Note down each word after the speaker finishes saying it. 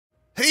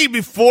Hey,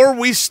 before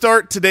we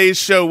start today's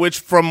show,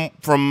 which from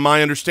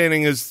my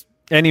understanding is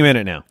any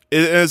minute now, it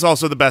is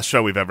also the best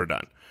show we've ever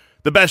done.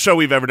 The best show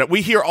we've ever done.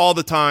 We hear all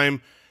the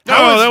time,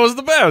 that was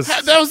the best.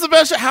 That was the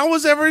best show. How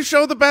was every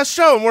show the best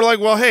show? And we're like,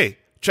 well, hey,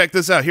 check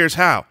this out. Here's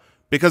how.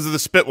 Because of the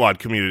Spitwad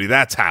community.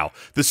 That's how.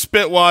 The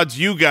Spitwads,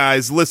 you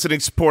guys listening,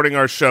 supporting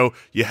our show,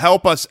 you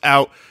help us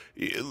out.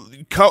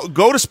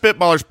 Go to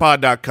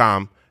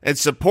spitballerspod.com and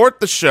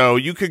support the show.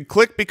 You can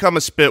click Become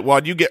a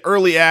Spitwad. You get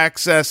early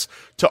access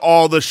to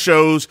all the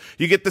shows.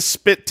 You get the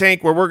Spit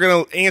Tank where we're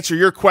going to answer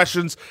your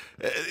questions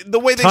the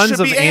way they should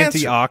be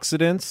answered. Tons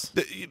of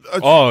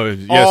antioxidants. Oh,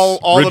 yes.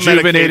 All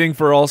rejuvenating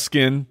for all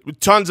skin.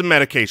 Tons of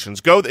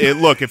medications.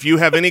 Look, if you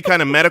have any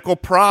kind of medical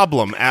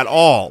problem at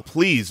all,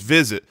 please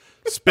visit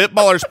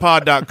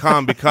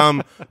spitballerspod.com.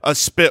 Become a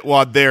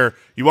Spitwad there.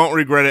 You won't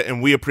regret it,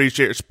 and we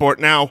appreciate your support.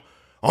 Now,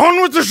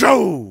 on with the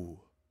show.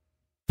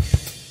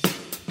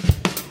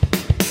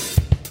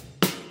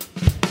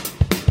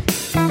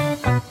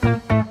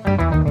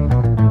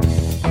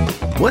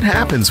 What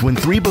happens when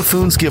three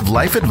buffoons give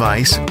life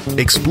advice,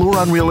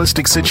 explore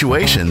unrealistic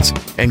situations,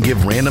 and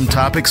give random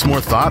topics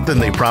more thought than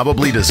they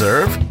probably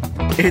deserve?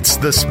 It's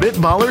the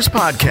Spitballers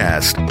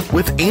Podcast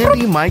with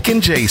Andy, Mike,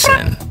 and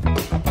Jason.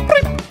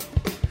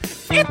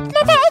 It's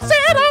my fault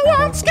that I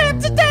won't skip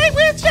today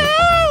with you.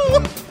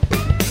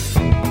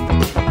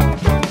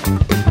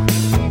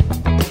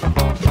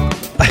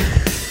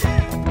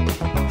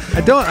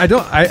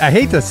 I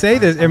hate to say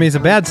this. I mean, it's a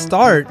bad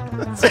start.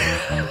 It's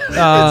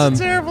a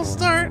terrible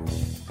start.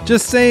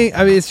 Just saying,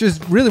 I mean, it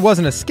just really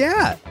wasn't a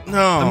scat.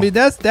 No. I mean,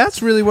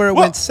 that's really where it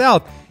went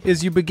south,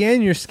 is you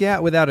began your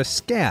scat without a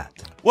scat.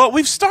 Well,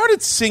 we've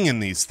started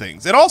singing these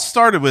things. It all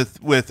started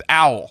with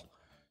Owl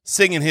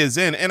singing his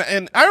in.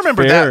 And I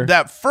remember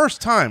that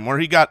first time where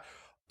he got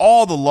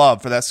all the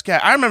love for that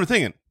scat. I remember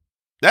thinking,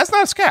 that's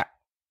not a scat.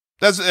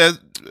 That's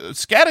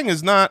scatting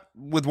is not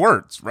with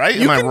words, right?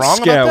 Am I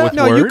wrong about that?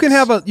 No,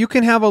 you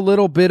can have a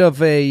little bit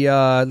of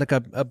a like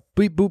a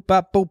beep boop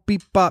bop boop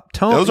beep bop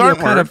tone. Those aren't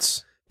kind words.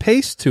 Of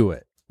pace to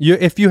it.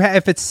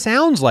 If it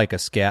sounds like a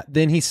scat,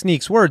 then he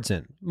sneaks words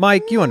in.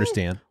 Mike, you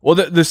understand? Well,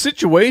 the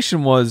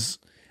situation was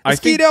I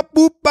think up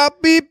boop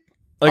bop beep.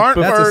 Like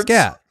that's words. a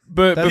scat.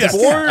 But that's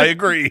before I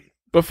agree.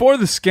 Before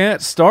the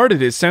scat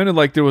started, it sounded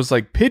like there was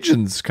like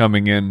pigeons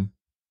coming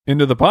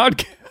into the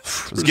podcast.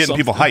 I was getting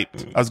people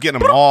hyped. I was getting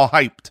them all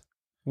hyped.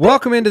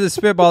 Welcome into the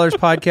Spitballers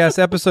Podcast,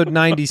 episode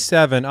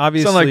 97.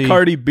 Obviously, sound like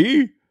Cardi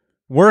B.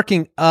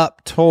 Working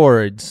up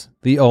towards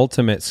the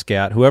ultimate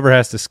scat. Whoever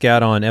has to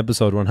scat on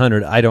episode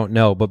 100, I don't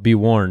know, but be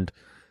warned.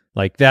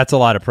 Like, that's a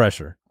lot of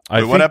pressure.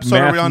 I think what episode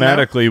are we on now?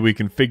 Mathematically, we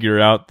can figure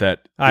out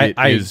that it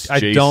is Jason.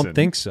 I don't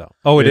think so.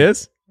 Oh, it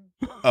is?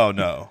 Oh,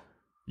 no.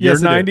 You're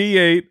Yes,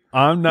 98.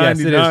 I'm 99. Yes,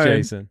 it is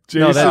Jason.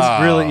 No,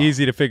 that's really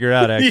easy to figure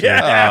out, actually.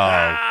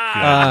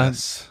 Oh,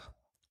 goodness.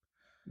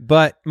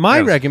 But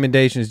my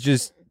recommendation is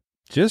just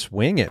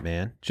wing it,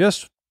 man.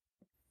 Just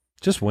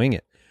wing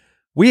it.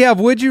 We have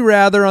Would You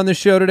Rather on the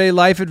show today,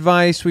 life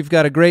advice. We've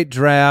got a great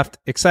draft.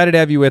 Excited to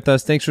have you with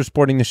us. Thanks for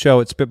supporting the show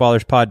at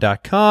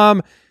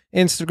spitballerspod.com,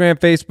 Instagram,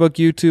 Facebook,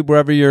 YouTube,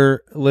 wherever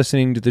you're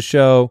listening to the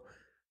show.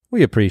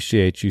 We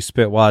appreciate you,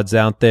 Spitwads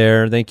out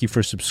there. Thank you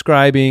for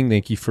subscribing.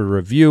 Thank you for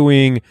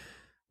reviewing.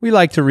 We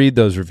like to read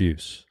those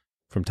reviews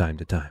from time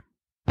to time.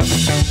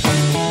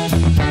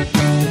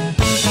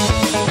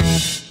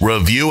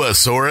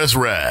 Reviewasaurus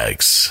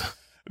Rex.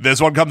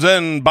 This one comes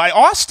in by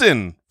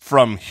Austin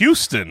from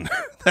Houston.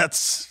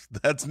 That's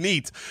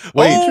neat.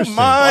 Wait, oh interesting.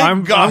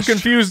 my gosh. I'm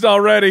confused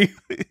already.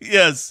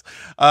 Yes.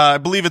 I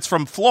believe it's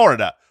from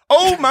Florida.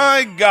 Oh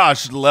my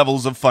gosh,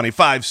 levels of funny.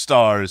 5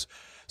 stars.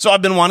 So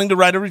I've been wanting to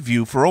write a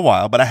review for a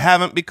while, but I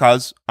haven't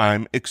because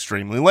I'm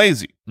extremely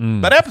lazy.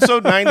 But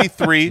episode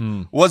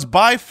 93 was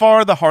by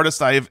far the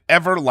hardest I have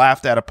ever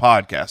laughed at a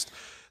podcast.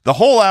 The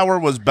whole hour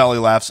was belly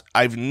laughs.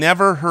 I've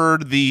never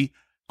heard the,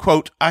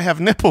 quote, I have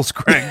nipples,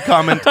 Greg,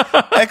 comment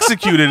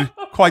executed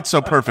quite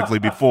so perfectly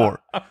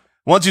before.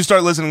 Once you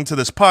start listening to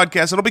this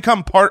podcast, it'll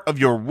become part of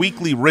your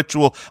weekly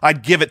ritual.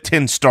 I'd give it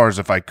 10 stars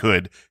if I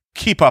could.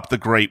 Keep up the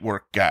great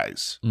work,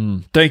 guys.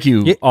 Thank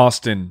you,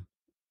 Austin.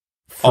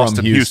 From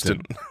Austin,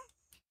 Houston.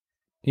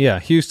 Yeah,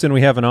 Houston,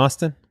 we have an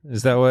Austin.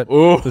 Is that what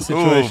the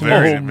situation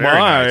very, is? very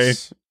my.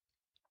 nice.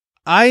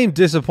 I am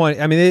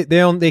disappointed. I mean,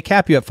 they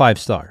cap you at 5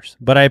 stars,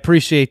 but I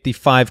appreciate the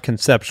 5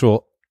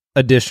 conceptual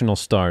additional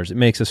stars. It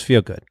makes us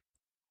feel good.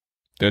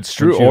 That's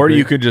true. Don't you Or agree?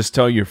 you could just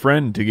tell your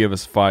friend to give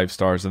us 5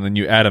 stars, and then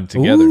you add them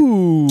together.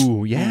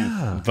 Ooh,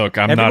 yeah. Look,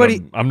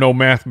 I'm no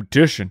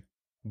mathematician,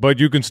 But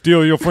you can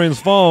steal your friend's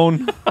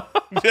phone.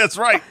 That's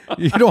right.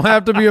 You don't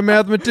have to be a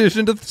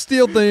mathematician to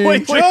steal things.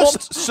 Wait,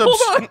 hold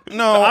on.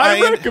 No,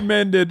 I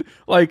recommended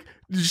like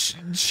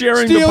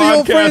sharing Steal the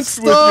your friend's podcast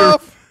with your.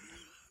 stuff.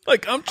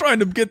 Like, I'm trying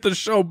to get the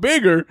show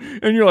bigger,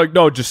 and you're like,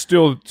 no, just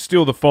steal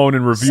the phone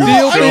and review.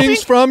 Steal I things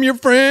think- from your I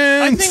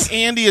friends. think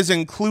Andy is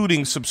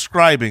including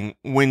subscribing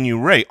when you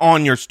rate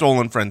on your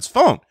stolen friend's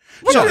phone.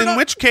 So in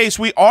which case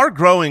we are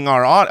growing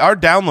our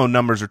download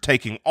numbers are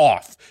taking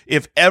off.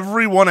 If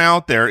everyone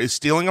out there is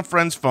stealing a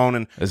friend's phone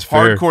and That's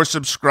fair. hardcore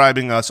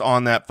subscribing us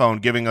on that phone,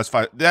 giving us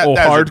that's a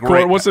hardcore.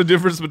 great- What's the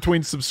difference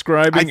between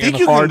subscribing I and think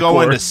you hardcore? can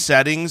go into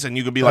settings and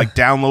you can be like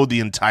download the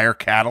entire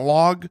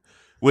catalog,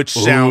 which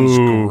sounds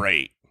Ooh.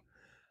 great.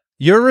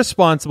 You're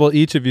responsible,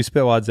 each of you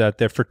spitwads out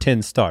there, for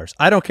 10 stars.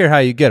 I don't care how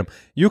you get them.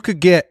 You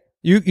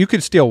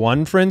could steal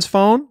one friend's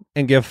phone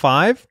and give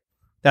 5.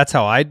 That's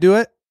how I do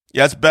it.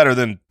 Yeah, it's better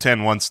than 10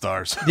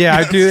 1-stars. Yeah,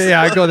 I do.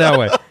 Yeah, I go that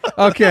way.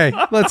 Okay,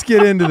 let's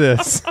get into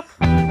this.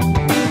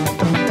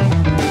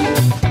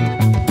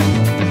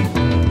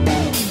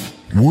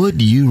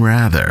 Would you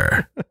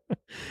rather?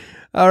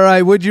 All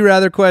right, would you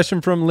rather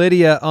question from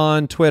Lydia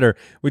on Twitter.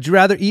 Would you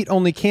rather eat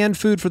only canned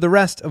food for the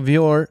rest of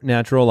your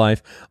natural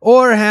life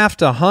or have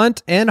to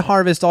hunt and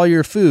harvest all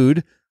your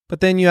food,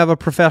 but then you have a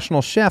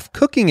professional chef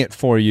cooking it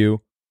for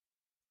you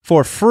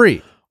for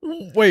free?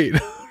 Wait.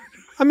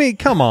 I mean,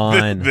 come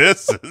on.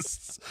 This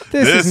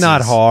This is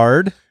not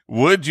hard.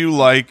 Would you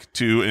like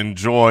to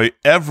enjoy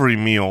every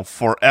meal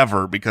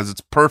forever because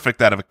it's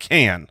perfect out of a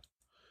can?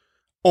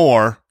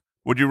 Or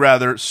would you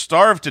rather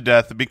starve to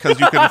death because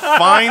you can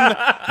find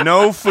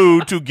no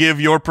food to give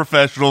your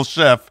professional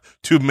chef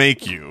to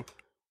make you?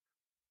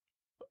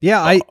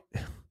 Yeah,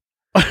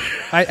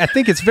 I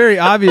think it's very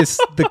obvious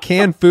the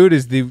canned food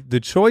is the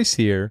choice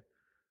here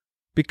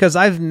because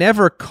I've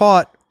never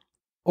caught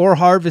or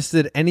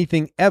harvested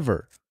anything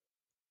ever.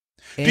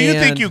 Do you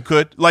think you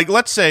could? Like,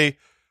 let's say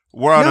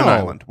we're on an No.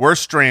 island. We're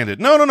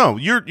stranded. No.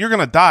 You're going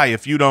to die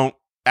if you don't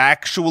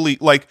actually,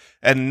 like,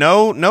 and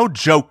no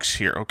jokes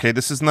here, okay?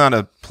 This is not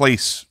a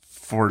place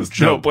for jokes.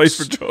 No place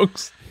for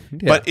jokes.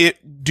 Yeah.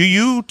 But do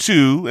you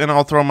too, and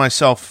I'll throw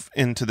myself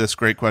into this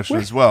great question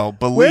as well,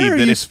 believe Where are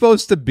that you if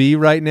supposed to be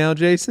right now,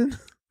 Jason?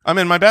 I'm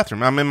in my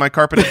bathroom. I'm in my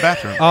carpeted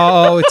bathroom.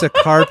 Oh, it's a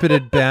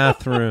carpeted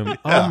bathroom. Yeah.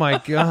 Oh my You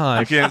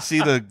gosh. can't see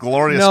the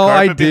glorious No,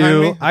 I carpet behind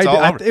me? do. It's all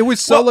over. It was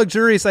so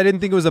luxurious. I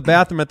didn't think it was a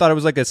bathroom. I thought it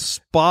was like a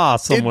spa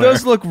somewhere. It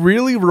does look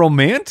really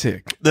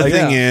romantic. The Like,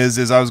 thing is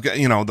I was,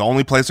 the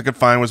only place I could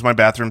find was my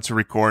bathroom to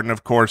record, and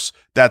of course,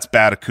 that's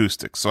bad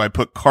acoustics. So I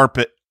put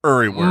carpet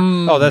everywhere.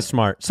 Oh, that's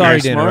smart. Sorry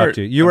Very to interrupt smart.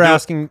 you. You were I'm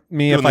asking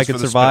me doing if I this could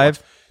for the survive.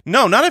 spin-off.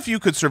 No, not if you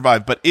could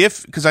survive, but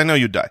because I know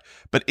you'd die.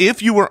 But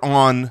if you were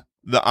on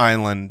the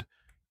island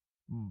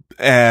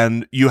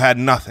and you had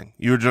nothing,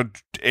 you were just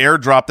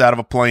airdropped out of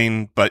a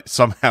plane, but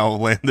somehow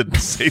landed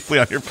safely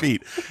on your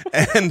feet,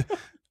 and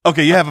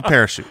okay, you have a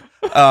parachute.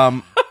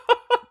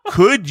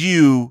 Could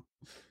you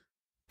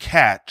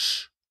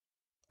catch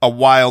a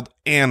wild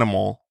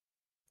animal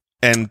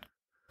and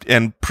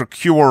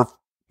procure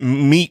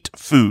meat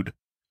food?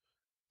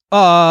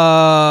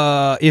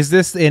 Is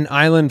this an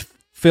island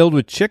filled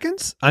with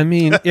chickens? I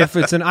mean, if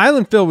it's an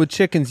island filled with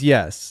chickens,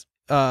 yes.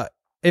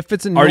 If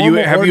it's a Have you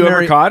ever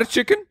ordinary- caught a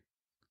chicken?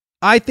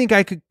 I think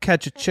I could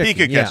catch a chicken. He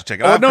could yeah. catch a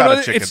chicken. Oh, I've no, caught no,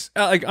 a chicken. it's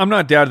like I'm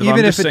not doubting. Even I'm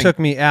if just it saying, took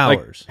me like,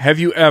 hours. have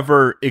you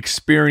ever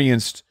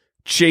experienced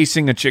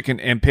chasing a chicken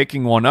and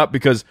picking one up?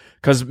 Because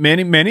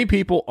many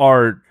people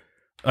are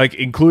like,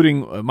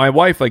 including my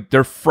wife, like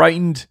they're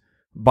frightened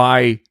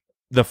by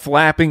the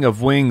flapping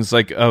of wings,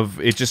 like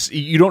of it. Just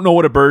you don't know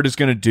what a bird is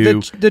going to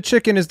do. The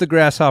chicken is the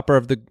grasshopper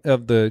of the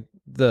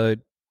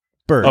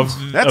birds.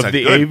 That's of a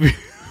the good- avi-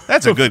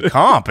 That's a good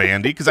comp,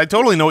 Andy, because I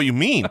totally know what you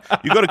mean.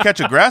 You go to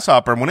catch a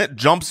grasshopper, and when it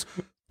jumps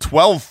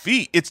 12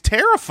 feet, it's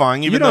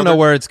terrifying. Even you don't though know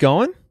where it's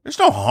going. there's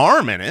no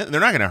harm in it.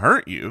 They're not going to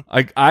hurt you.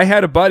 Like I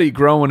had a buddy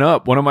growing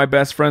up, one of my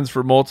best friends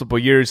for multiple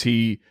years.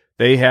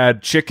 They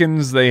had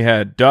chickens, they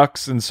had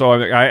ducks, and so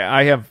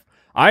I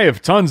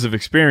have tons of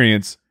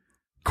experience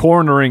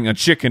cornering a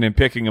chicken and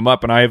picking them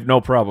up, and I have no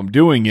problem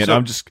doing it. So-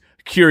 I'm just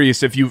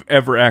curious if you've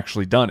ever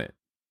actually done it.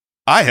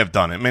 I have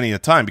done it many a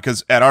time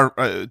because at our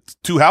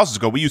 2 houses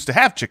ago, we used to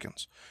have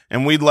chickens,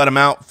 and we'd let them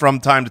out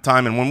from time to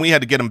time. And when we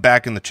had to get them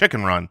back in the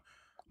chicken run,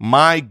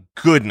 my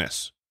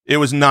goodness, it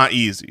was not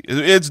easy.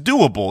 It's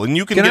doable, and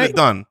you can get it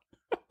done.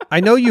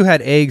 I know you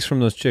had eggs from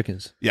those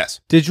chickens.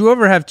 Yes. Did you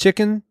ever have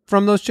chicken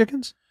from those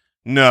chickens?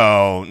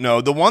 No.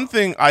 The one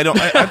thing I don't.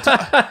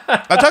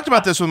 I've talked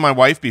about this with my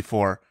wife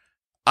before.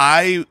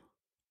 I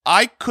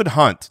could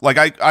hunt. Like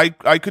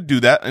I could do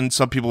that, and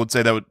some people would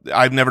say that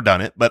I've never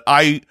done it, but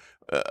I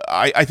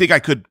think I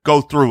could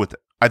go through with it.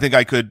 I think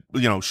I could,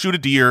 shoot a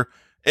deer,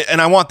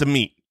 and I want the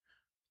meat.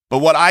 But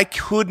what I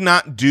could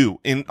not do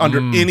under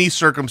any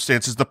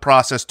circumstances, the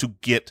process to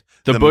get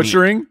The meat.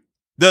 butchering?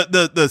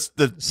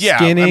 The yeah,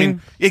 Skinning? I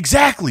mean,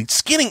 exactly,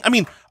 skinning. I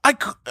mean, I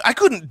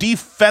couldn't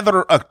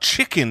defeather a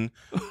chicken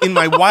in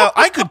my wild.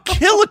 I could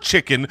kill a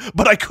chicken,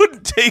 but I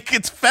couldn't take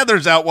its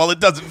feathers out while it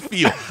doesn't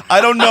feel.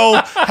 I don't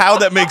know how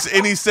that makes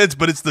any sense,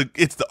 but it's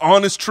the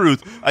honest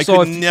truth. I So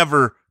could if-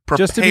 never prepare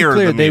Just to be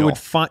clear, the they meal.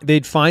 would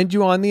they'd find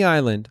you on the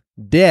island,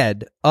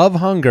 dead of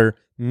hunger,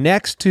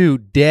 next to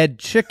dead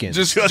chickens.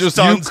 Just you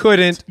tons-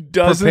 couldn't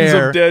dozens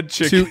prepare of dead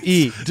chickens. to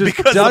eat. Just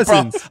because the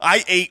problem, dozens.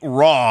 I ate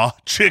raw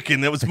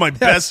chicken. That was my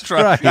best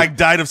try. right. I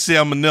died of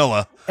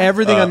salmonella.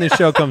 Everything on this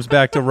show comes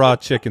back to raw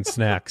chicken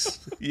snacks.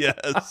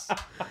 Yes.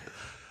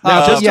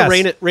 Now, just yes.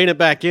 to rein it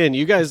back in,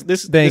 you guys,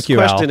 this you,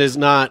 question Al. is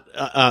not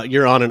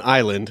you're on an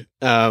island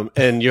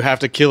and you have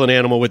to kill an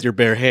animal with your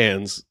bare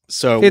hands.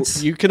 So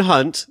you can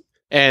hunt,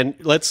 and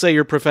let's say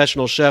your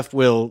professional chef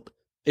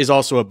is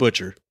also a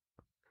butcher.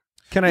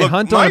 Can I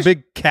hunt on a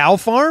big cow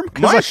farm?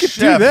 Because I could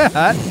do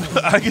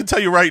that. I can tell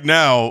you right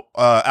now,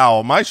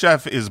 Al, my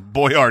chef is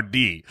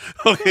Boyardee.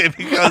 Okay,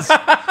 because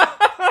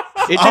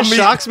it just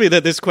shocks me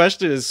that this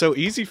question is so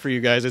easy for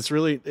you guys. It's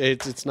really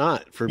it's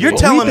not for me. You're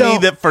telling me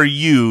that for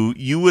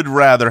you would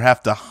rather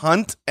have to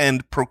hunt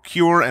and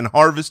procure and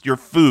harvest your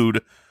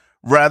food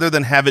rather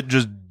than have it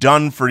just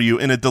done for you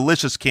in a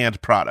delicious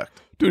canned product.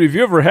 Dude, have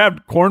you ever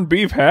had corned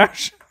beef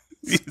hash?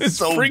 It's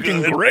so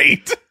freaking good.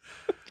 Great.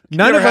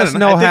 None of us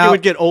know I think how it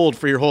would get old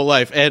for your whole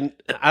life, and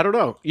I don't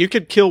know. You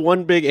could kill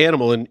one big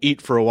animal and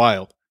eat for a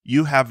while.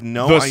 You have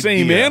no the idea.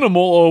 same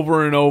animal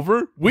over and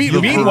over.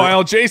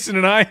 Meanwhile, Jason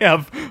and I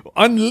have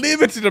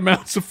unlimited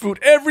amounts of food.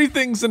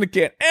 Everything's in a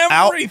can.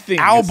 Everything.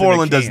 Al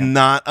Borland does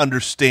not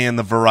understand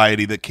the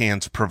variety that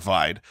cans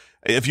provide.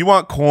 If you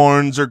want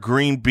corns or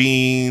green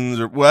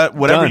beans or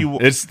whatever you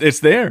want, it's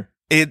there.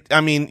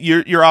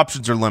 Your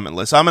options are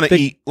limitless. I'm going to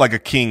eat like a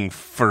king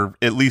for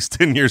at least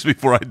 10 years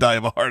before I die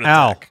of a heart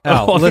attack.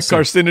 All listen,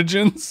 the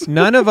carcinogens.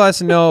 None of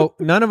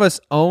us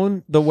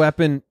own the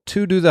weapon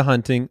to do the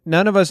hunting.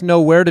 None of us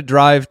know where to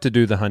drive to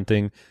do the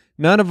hunting.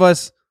 None of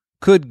us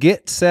could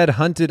get said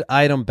hunted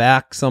item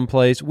back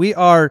someplace. We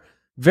are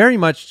very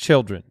much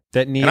children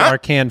that need our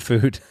canned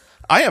food.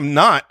 I am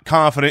not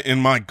confident in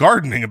my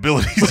gardening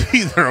abilities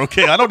either,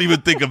 okay? I don't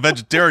even think a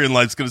vegetarian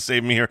life's going to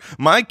save me here.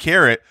 My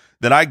carrot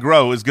that I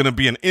grow is going to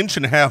be 1.5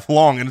 inches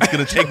long, and it's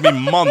going to take me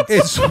months.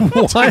 It's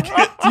one.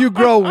 You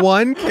grow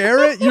one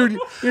carrot? You're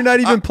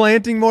not even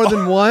planting more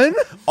than one?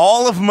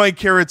 All of my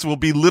carrots will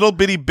be little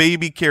bitty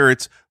baby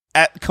carrots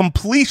at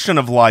completion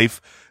of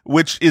life,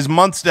 which is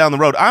months down the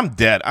road. I'm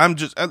dead. I'm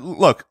just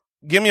look.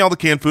 Give me all the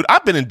canned food.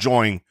 I've been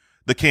enjoying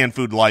the canned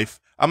food life.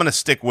 I'm going to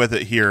stick with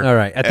it here. All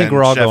right. I think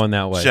we're all going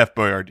that way. Chef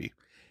Boyardee.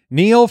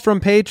 Neil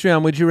from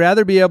Patreon, would you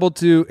rather be able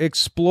to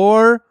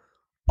explore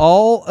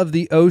all of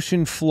the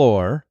ocean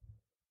floor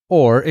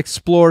or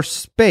explore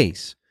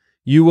space?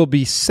 You will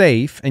be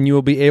safe and you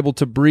will be able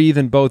to breathe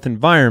in both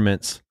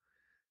environments.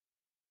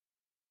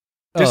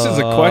 This is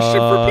a question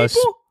for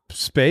people?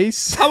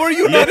 Space? How are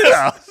you not?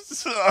 Yeah.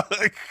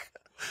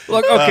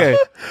 Look, okay.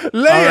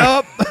 Lay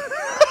up.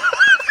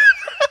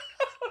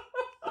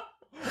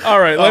 All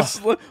right,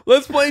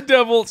 let's play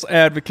devil's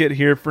advocate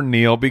here for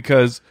Neil,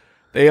 because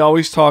they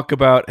always talk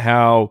about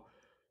how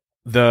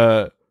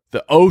the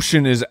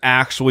ocean is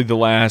actually the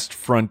last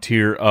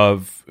frontier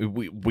of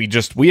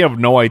we have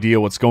no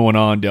idea what's going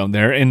on down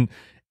there, and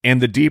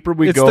the deeper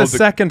we go, it's the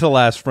second to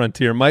last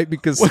frontier, Mike,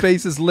 because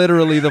space is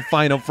literally the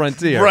final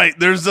frontier. Right,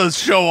 there's a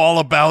show all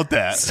about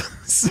that.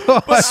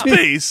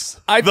 Space,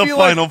 the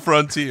final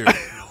frontier.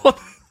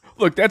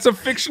 Look, that's a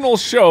fictional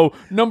show,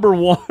 number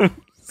one.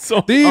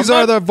 So these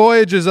are the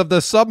voyages of the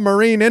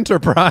submarine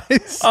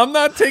Enterprise. I'm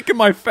not taking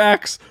my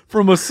facts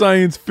from a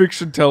science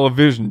fiction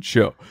television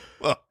show.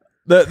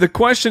 The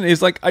question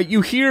is, like, you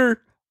hear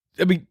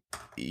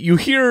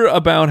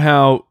about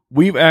how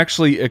we've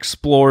actually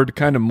explored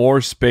kind of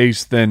more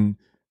space than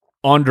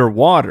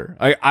underwater.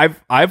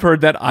 I've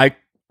heard that.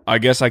 I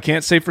guess I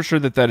can't say for sure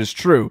that is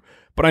true,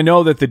 but I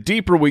know that the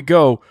deeper we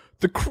go,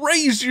 the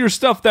crazier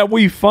stuff that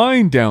we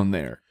find down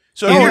there.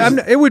 So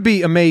it would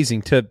be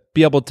amazing to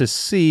be able to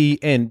see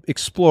and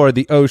explore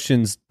the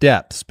ocean's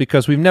depths,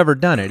 because we've never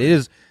done it. It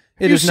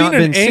has not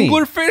been seen. An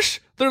anglerfish?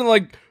 They're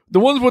like the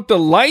ones with the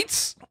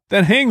lights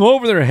that hang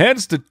over their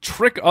heads to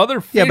trick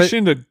other fish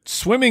into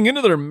swimming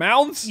into their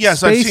mouths. Yes,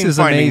 Space I've seen is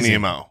Finding amazing.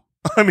 Nemo.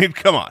 I mean,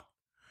 come on.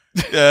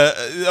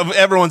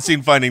 Everyone's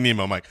seen Finding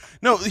Nemo, Mike.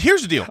 No,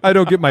 here's the deal. I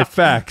don't get my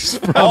facts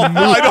from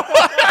I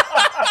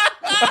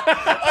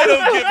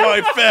don't get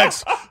my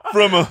facts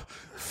from a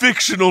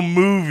fictional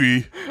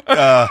movie.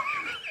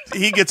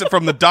 He gets it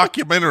from the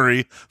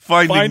documentary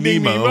Finding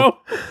Nemo.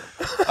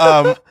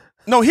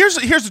 No, here's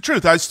the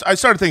truth. I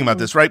started thinking about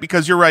this, right?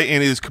 Because you're right,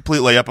 and it is complete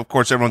layup. Of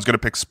course, everyone's going to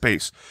pick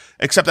space,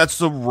 except that's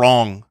the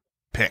wrong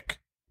pick.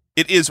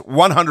 It is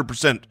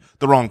 100%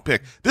 the wrong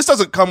pick. This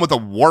doesn't come with a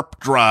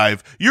warp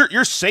drive.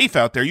 You're safe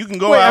out there. You can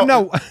go out.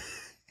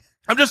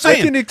 I'm just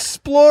saying. I can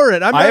explore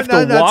it. I have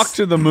to walk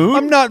to the moon?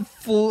 I'm not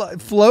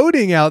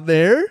floating out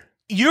there.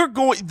 You're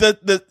going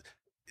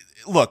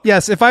look.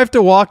 Yes, if I have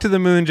to walk to the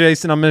moon,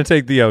 Jason, I'm going to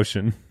take the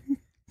ocean.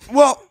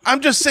 Well,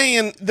 I'm just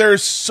saying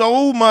there's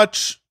so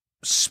much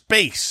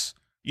space.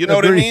 You know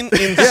Agreed. what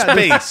I mean? In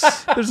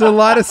space. There's a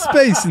lot of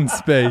space in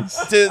space.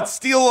 To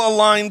steal a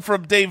line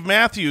from Dave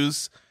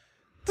Matthews,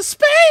 the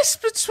space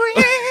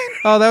between.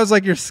 Oh, that was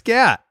like your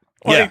scat.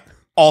 Yeah,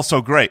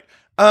 also great.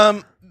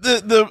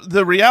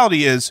 The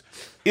reality is,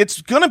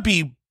 it's going to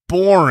be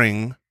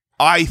boring,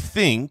 I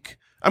think.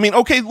 I mean,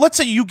 okay, let's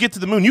say you get to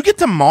the moon. You get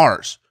to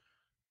Mars.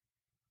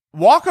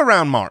 Walk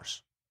around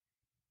Mars.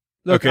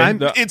 Look, okay,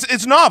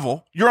 it's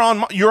novel. You're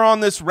on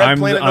this red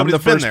planet. I'm the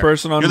Nobody's been first there.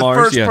 person on You're Mars.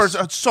 the first yes.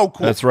 person. It's so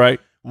cool. That's right.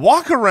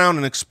 Walk around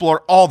and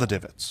explore all the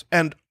divots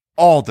and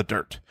all the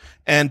dirt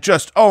and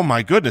just, oh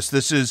my goodness,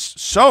 this is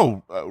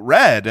so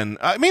red. And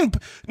I mean,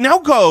 now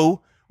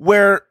go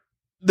where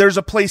there's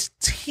a place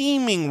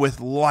teeming with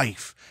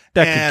life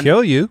that could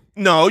kill you.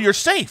 No, you're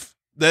safe.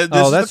 This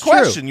that's is the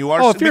question. True. You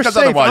are. If you're safe,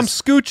 otherwise, I'm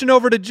scooching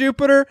over to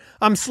Jupiter.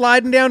 I'm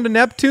sliding down to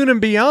Neptune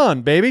and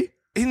beyond, baby.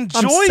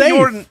 Enjoy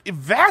your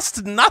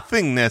vast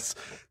nothingness.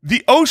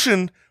 The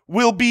ocean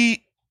will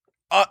be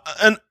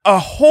a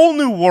whole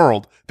new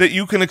world that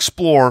you can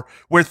explore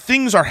where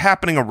things are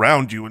happening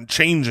around you and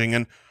changing.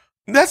 And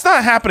that's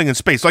not happening in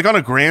space. Like on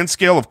a grand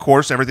scale, of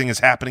course, everything is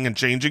happening and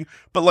changing.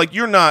 But like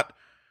you're not,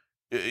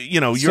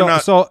 you're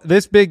not. So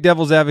this big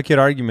devil's advocate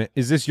argument,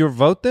 is this your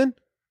vote then?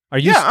 Are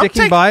you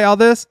sticking by all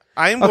this?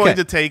 I am going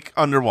to take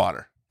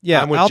underwater.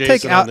 Yeah, I'm with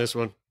Jason on this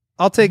one.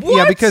 I'll take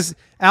because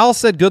Al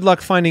said good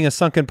luck finding a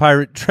sunken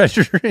pirate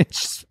treasure in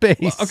space.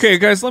 Well, okay,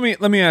 guys, let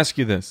me ask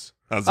you this.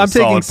 I'm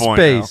taking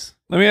space.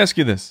 Let me ask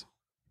you this.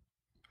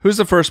 Who's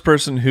the first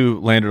person who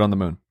landed on the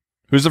moon?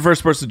 Who's the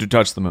first person to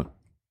touch the moon?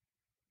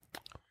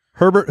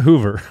 Herbert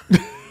Hoover.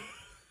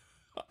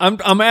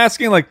 I'm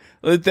asking, like,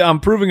 I'm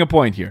proving a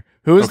point here.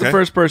 Who is the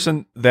first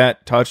person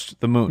that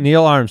touched the moon?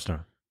 Neil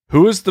Armstrong.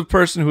 Who is the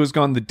person who has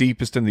gone the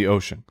deepest in the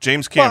ocean?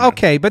 James Cameron. Well,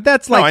 okay, but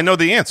that's like... No, I know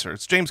the answer.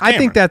 It's James Cameron. I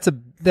think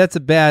that's a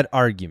bad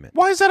argument.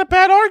 Why is that a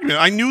bad argument?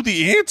 I knew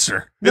the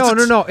answer.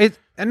 No.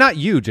 And not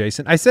you,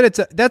 Jason. I said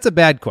that's a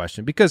bad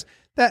question because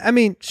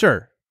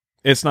sure.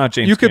 It's not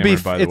James Cameron,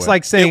 by the way. It's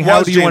like saying,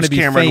 how do you want to be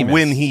Cameron famous?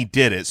 When he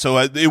did it. So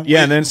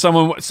and then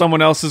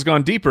someone else has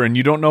gone deeper, and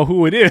you don't know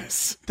who it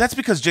is. That's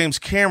because James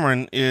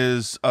Cameron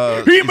is...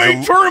 he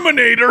made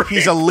Terminator!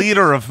 He's a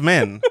leader of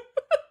men.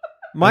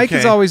 Mike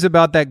is always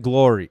about that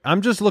glory.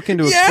 I'm just looking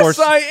to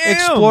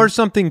explore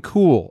something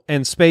cool,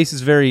 and space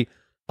is very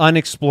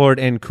unexplored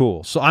and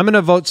cool. So I'm going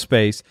to vote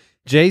space.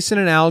 Jason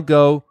and Al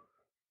go...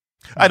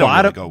 I don't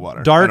really go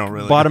water. Dark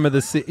really. Bottom of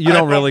the sea. You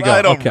don't really go.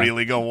 I don't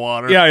really go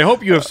water. Yeah, I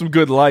hope you have some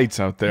good lights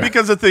out there.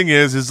 Because the thing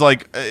is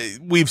like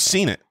we've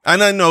seen it,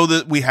 and I know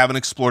that we haven't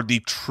explored the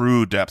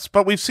true depths,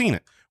 but we've seen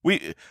it.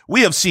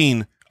 We have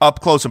seen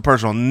up close and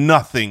personal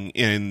nothing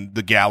in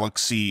the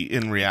galaxy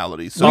in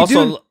reality. So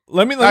also,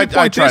 let me point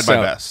I tried this my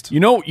out. best.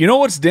 You know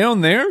what's down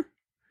there?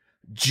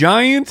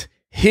 Giant,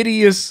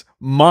 hideous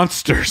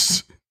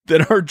monsters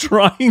that are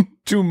trying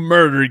to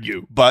murder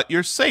you. But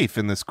you're safe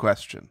in this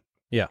question.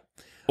 Yeah.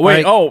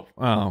 Wait. Right.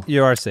 Oh,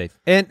 you are safe.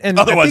 And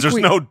otherwise, there's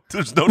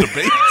no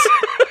debate.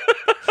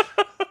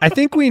 I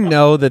think we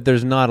know that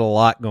there's not a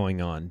lot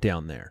going on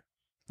down there.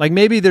 Like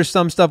maybe there's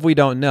some stuff we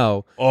don't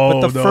know,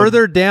 but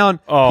further down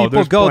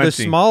people go, the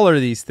smaller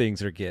these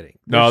things are getting.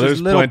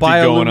 There's little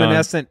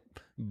bioluminescent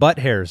butt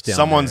hairs down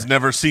Someone's there.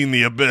 never seen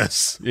The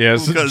Abyss.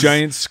 Yes,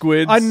 giant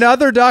squids.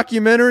 Another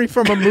documentary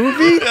from a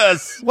movie?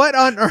 Yes. What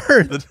on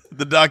earth?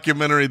 The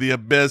documentary The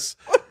Abyss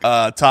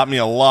taught me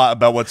a lot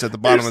about what's at the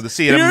bottom of the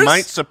sea, and it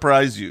might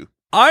surprise you.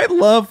 I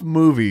love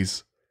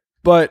movies,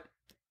 but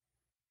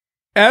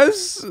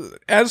as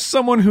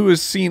someone who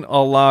has seen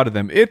a lot of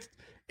them,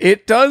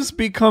 it does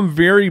become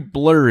very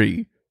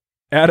blurry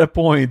at a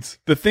point.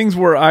 The things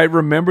where I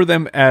remember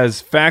them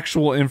as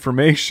factual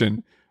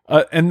information,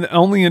 and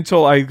only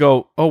until I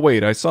go, oh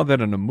wait, I saw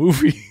that in a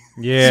movie.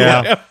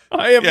 Yeah, so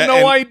I have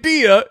no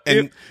idea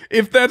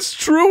if that's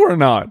true or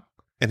not.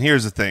 And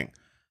here's the thing.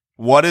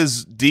 What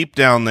is deep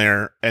down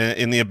there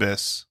in the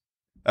abyss?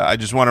 I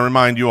just want to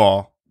remind you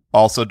all,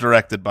 also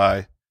directed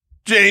by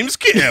James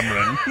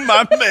Cameron,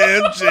 my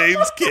man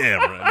James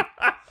Cameron.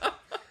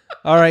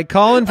 All right,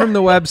 Colin from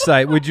the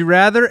website. Would you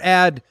rather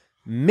add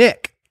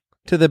Mick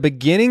to the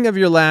beginning of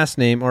your last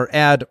name or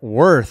add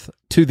Worth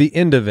to the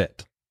end of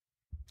it?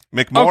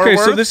 McMoreworth? Okay,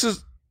 so this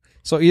is...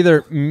 So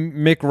either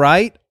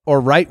McWright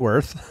or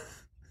Wrightworth.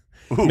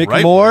 Ooh,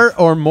 McMore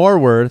or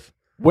Moreworth.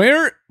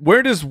 Where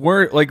is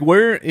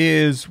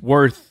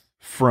Worth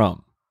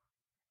from?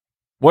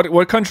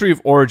 What country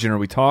of origin are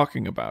we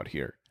talking about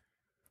here?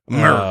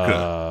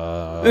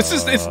 America.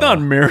 It's not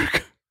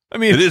America. I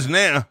mean, it is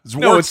now. It's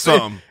worth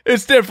some.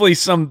 It's definitely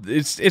some.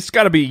 It's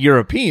got to be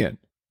European.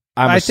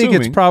 I think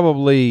it's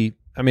probably.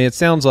 I mean, it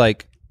sounds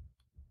like,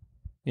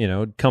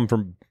 it'd come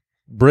from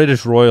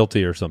British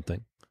royalty or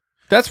something.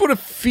 That's what it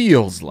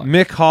feels like.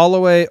 Mick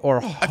Holloway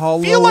or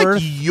Holloworth. I feel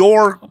like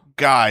your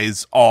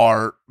guys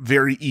are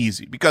very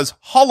easy because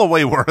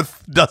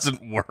Hollowayworth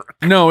doesn't work.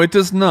 No, it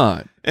does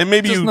not. And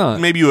maybe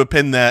you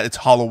append that it's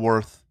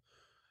Hollowworth,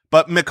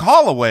 but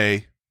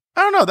McHolloway.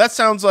 I don't know. That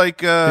sounds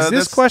like. Is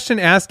this question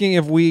asking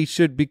if we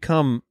should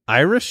become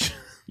Irish?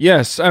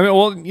 Yes. I mean,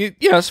 well,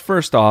 yes.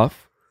 First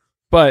off,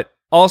 but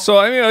also,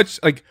 I mean,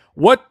 it's like,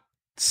 what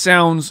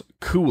sounds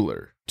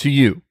cooler to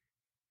you?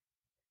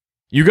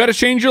 You got to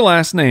change your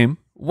last name.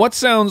 What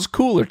sounds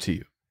cooler to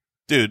you?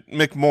 Dude,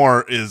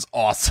 McMore is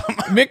awesome.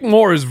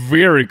 McMore is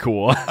very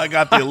cool. I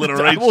got the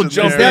alliteration. I will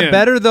jump Is that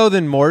better though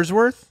than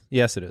Mooresworth?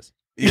 Yes, it is.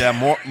 Yeah,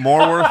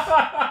 Moreworth.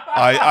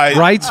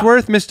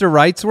 Wrightsworth, Mr.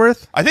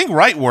 Wrightsworth. I think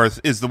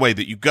Wrightworth is the way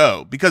that you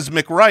go because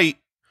McWright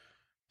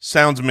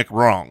sounds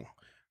McWrong,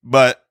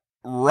 but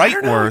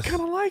Wrightworth. I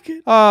kind of like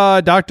it.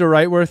 Dr.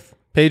 Wrightworth,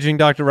 paging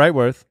Dr.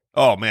 Wrightworth.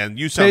 Oh man,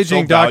 you sound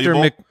paging so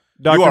valuable.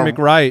 Dr.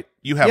 McWright.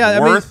 You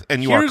have worth,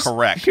 and you are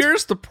correct.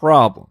 Here's the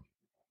problem.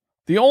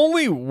 The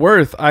only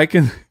worth I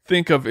can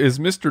think of is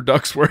Mr.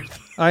 Ducksworth.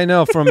 I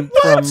know from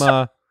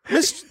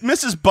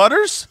Mrs.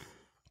 Butters.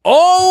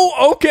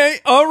 Oh, okay.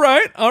 All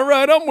right.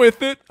 I'm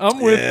with it.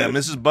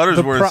 Mrs.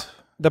 Buttersworth.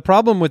 The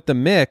problem with the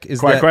Mick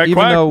is that quack,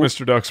 even though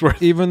Mr.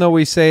 Ducksworth, even though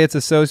we say it's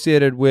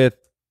associated with,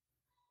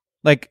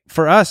 like,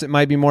 for us, it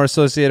might be more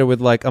associated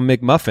with like a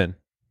McMuffin.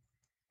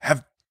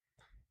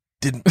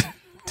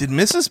 Did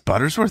Mrs.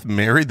 Buttersworth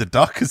marry the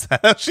duck? Is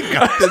that how she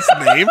got this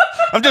name?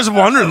 I'm just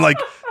wondering, like,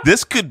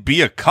 this could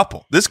be a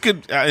couple. This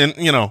could,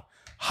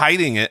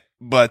 hiding it,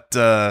 but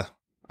I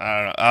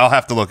don't know. I'll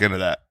have to look into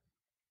that.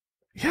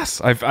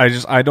 Yes,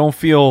 I don't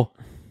feel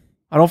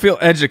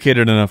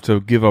educated enough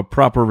to give a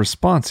proper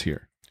response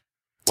here.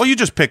 Well, you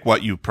just pick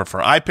what you prefer.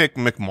 I pick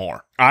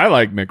McMoore. I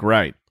like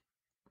McWright.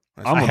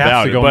 I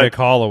have to go Mick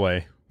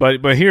Holloway.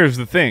 But here's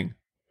the thing.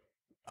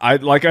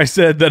 Like I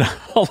said that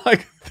all I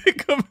can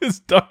think of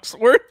is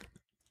Ducksworth.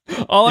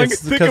 All I can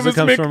think of is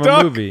comes from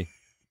a movie.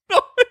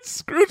 No, it's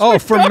Scrooge. Oh,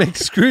 McDuck. from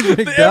Scrooge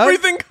McDuck.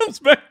 Everything comes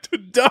back to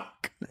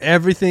duck.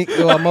 Everything.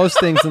 Well, most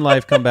things in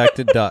life come back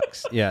to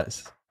ducks.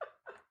 Yes.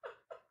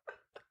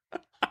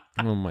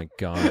 Oh my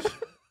gosh.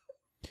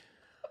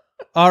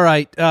 All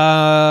right,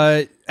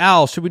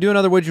 Al. Should we do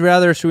another Would You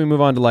Rather? Or should we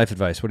move on to life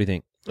advice? What do you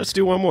think? Let's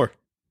do one more.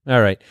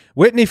 All right.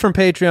 Whitney from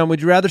Patreon,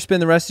 would you rather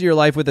spend the rest of your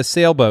life with a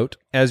sailboat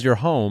as your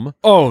home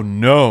Oh,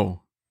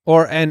 no.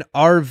 or an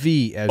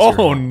RV as your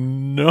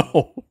home?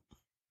 Oh,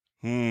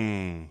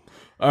 no.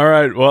 All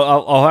right. Well,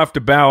 I'll have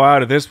to bow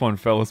out of this one,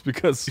 fellas,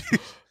 because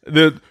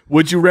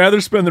would you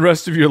rather spend the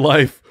rest of your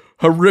life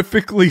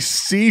horrifically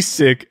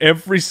seasick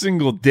every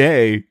single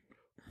day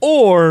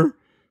or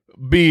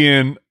be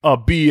in a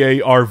BA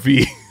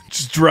RV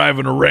just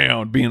driving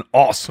around being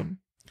awesome?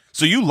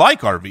 So you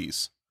like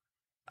RVs?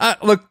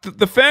 Look,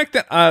 the fact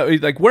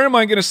that, where am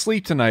I going to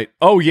sleep tonight?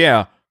 Oh,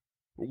 yeah,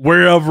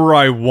 wherever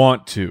I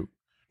want to.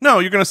 No,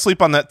 you're going to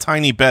sleep on that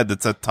tiny bed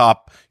that's at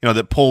top,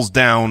 that pulls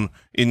down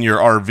in your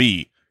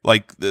RV.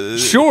 Like,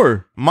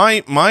 sure.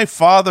 My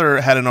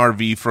father had an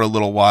RV for a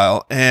little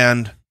while,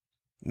 and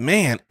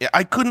man,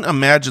 I couldn't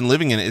imagine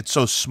living in it. It's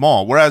so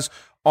small. Whereas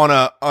on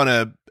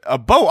a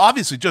boat,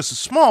 obviously just as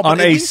small, but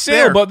on a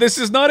sailboat, this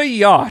is not a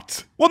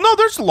yacht. Well, no,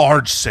 there's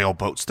large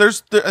sailboats.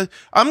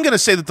 I'm going to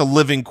say that the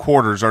living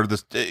quarters are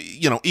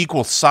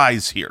equal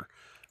size here.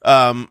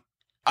 But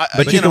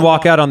you can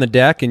walk out on the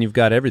deck and you've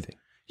got everything.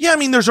 Yeah, I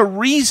mean, there's a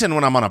reason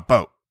when I'm on a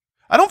boat.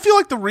 I don't feel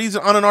like the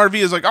reason on an RV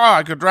is like,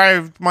 I could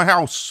drive my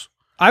house.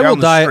 I will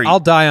die.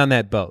 I'll die on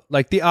that boat.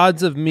 Like the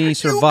odds of me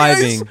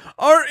surviving you guys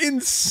are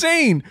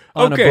insane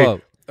on a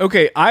boat.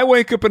 Okay, I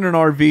wake up in an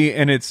RV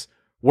and it's,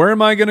 where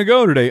am I going to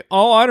go today?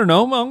 Oh, I don't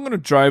know. I'm going to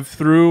drive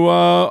through.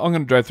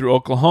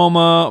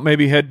 Oklahoma.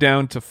 Maybe head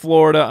down to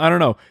Florida. I don't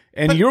know.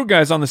 And your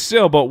guys on the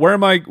sailboat. What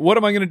am I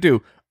going to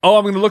do? Oh,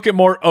 I'm going to look at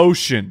more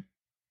ocean.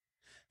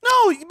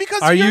 No,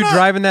 because are you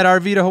driving that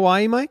RV to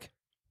Hawaii, Mike?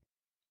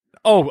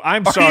 Oh,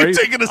 I'm sorry. Are you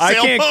taking a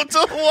sailboat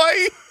to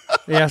Hawaii?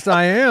 Yes,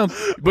 I am.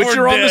 But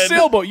you're on the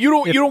sailboat. You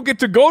don't get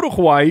to go to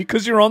Hawaii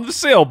because you're on the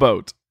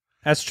sailboat.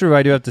 That's true.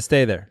 I do have to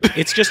stay there.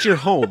 It's just your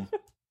home.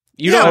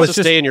 You don't have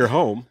to stay in your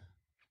home.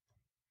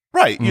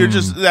 Right. You're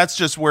that's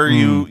just where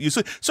you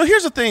sleep. So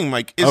here's the thing,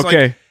 Mike, is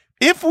like,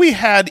 if we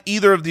had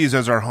either of these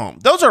as our home,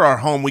 those are our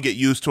home, we get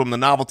used to them, the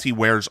novelty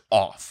wears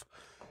off.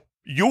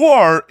 You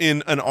are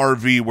in an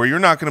RV where you're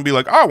not going to be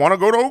like, I want to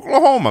go to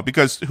Oklahoma,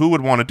 because who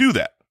would want to do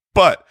that?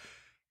 But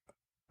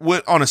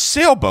on a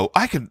sailboat,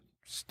 I can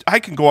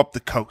go up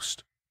the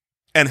coast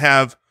and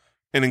have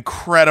an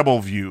incredible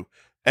view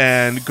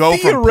and go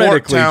from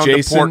port town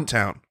to port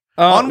town.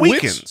 On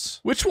weekends.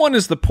 Which one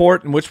is the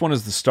port and which one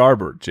is the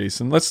starboard,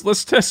 Jason?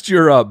 Let's test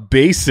your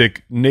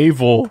basic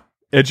naval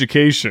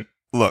education.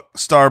 Look,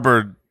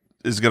 starboard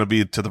is going to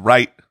be to the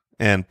right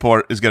and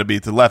port is going to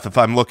be to the left if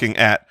I'm looking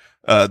at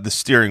the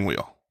steering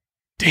wheel.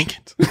 Dang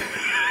it.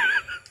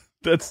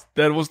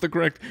 That was the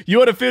correct. You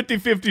had a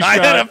 50-50 shot.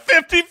 I had a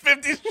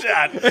 50-50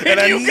 shot and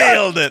I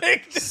nailed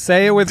it.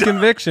 Say it with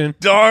conviction.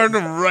 Darn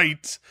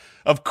right.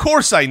 Of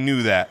course I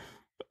knew that.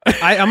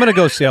 I'm going to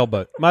go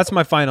sailboat. That's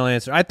my final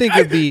answer. I think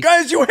it'd be...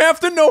 Guys, you have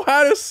to know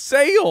how to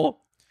sail.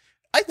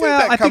 I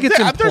think it's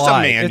implied. There's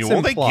a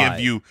manual.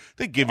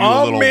 They give you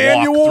a little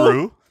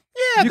walkthrough.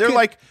 Yeah, they're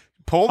like,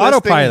 pull this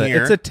autopilot. thing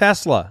here. It's a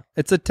Tesla.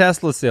 It's a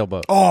Tesla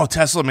sailboat. Oh,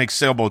 Tesla makes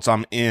sailboats.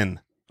 I'm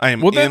in.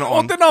 Then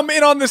I'm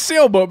in on the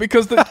sailboat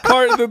because the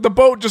car, the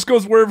boat just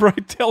goes wherever I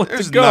tell it to go.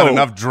 There's not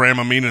enough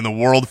Dramamine in the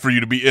world for you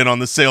to be in on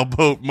the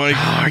sailboat,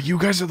 Mike. You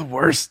guys are the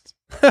worst.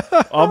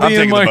 I'll be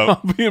in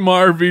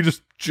my RV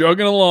just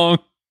chugging along.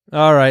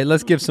 All right,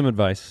 let's give some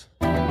advice.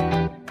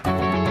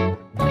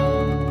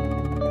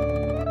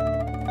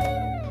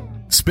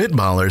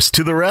 Spitballers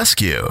to the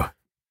rescue.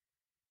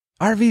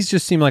 RVs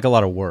just seem like a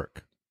lot of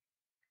work.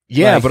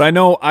 Yeah, but I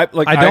know I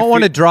don't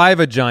want to drive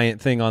a giant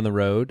thing on the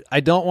road. I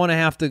don't want to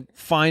have to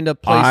find a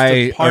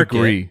place to park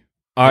it.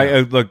 I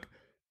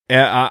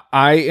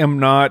am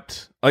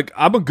not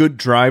I'm a good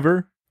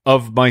driver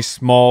of my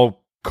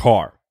small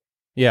car.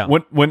 Yeah.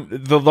 When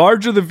the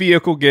larger the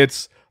vehicle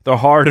gets, the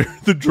harder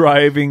the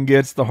driving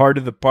gets, the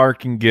harder the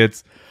parking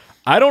gets.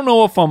 I don't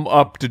know if I'm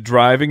up to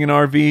driving an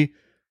RV,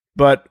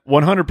 but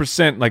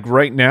 100%, like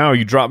right now,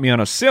 you drop me on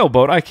a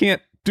sailboat, I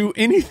can't do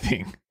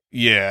anything.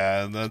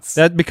 Yeah,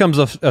 that becomes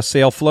a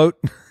sail float.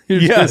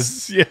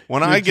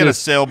 When I get a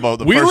sailboat,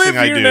 the first thing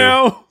I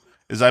do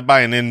is I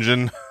buy an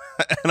engine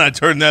and I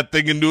turn that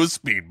thing into a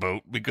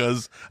speedboat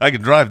because I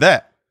can drive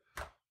that.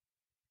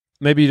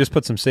 Maybe you just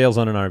put some sails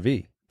on an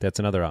RV. That's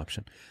another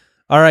option.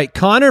 All right,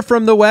 Connor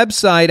from the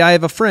website. I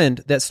have a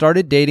friend that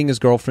started dating his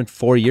girlfriend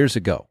 4 years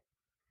ago.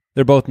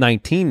 They're both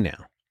 19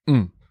 now.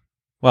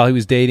 While he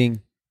was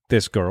dating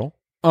this girl.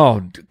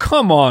 Oh,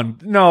 come on.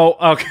 No.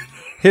 Okay.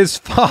 His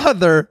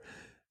father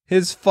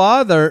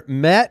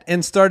met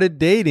and started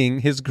dating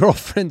his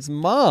girlfriend's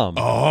mom.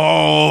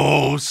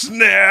 Oh,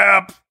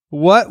 snap.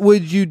 What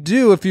would you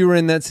do if you were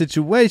in that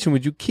situation?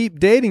 Would you keep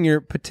dating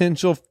your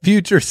potential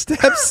future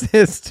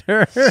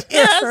stepsister?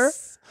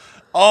 Yes.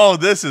 Oh,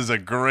 this is a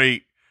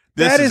great.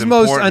 That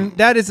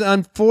is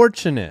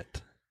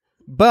unfortunate.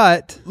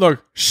 But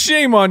look,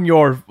 shame on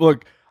your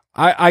look.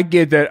 I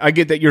get that. I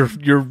get that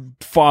your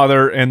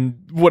father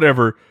and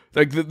whatever.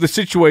 Like the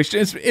situation,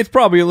 it's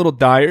probably a little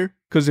dire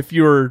because if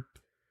you're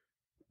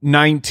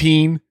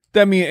 19,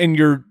 that means and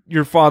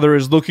your father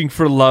is looking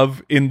for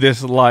love in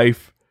this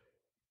life.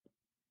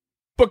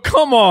 But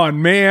come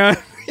on, man,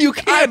 you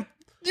can't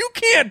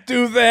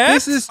do that.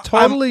 This is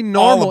totally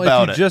normal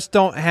if you just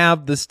don't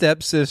have the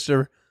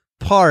stepsister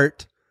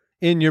part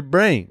in your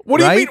brain. What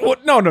do you mean?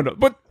 No.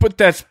 But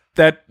that's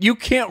that you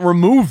can't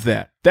remove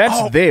that.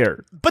 That's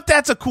there. But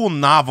that's a cool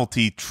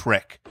novelty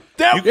trick.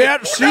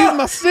 She's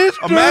my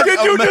sister. Did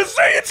you just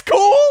say it's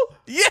cool?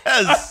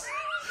 Yes.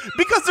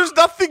 Because there's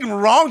nothing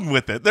wrong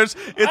with it.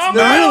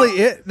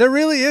 There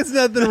really is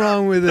nothing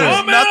wrong with it.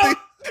 There's nothing.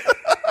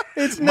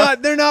 It's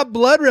not. They're not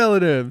blood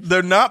relatives.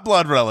 They're not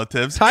blood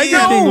relatives. Tiger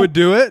King would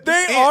do it.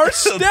 They are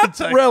step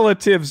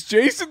relatives,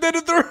 Jason.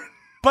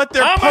 But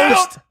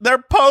they're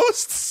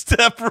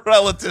post-step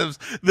relatives.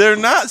 They're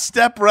not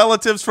step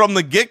relatives from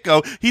the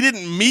get-go. He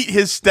didn't meet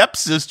his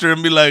stepsister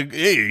and be like,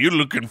 hey, you're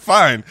looking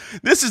fine.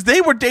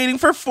 They were dating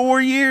for 4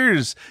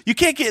 years. You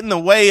can't get in the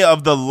way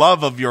of the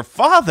love of your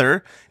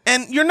father,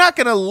 and you're not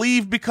going to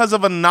leave because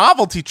of a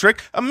novelty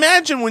trick.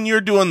 Imagine when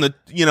you're doing the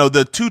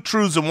 2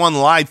 truths and 1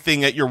 lie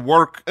thing at your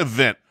work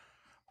event.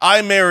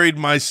 I married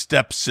my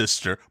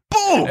stepsister.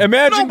 Boom!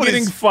 Imagine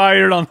getting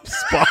fired on the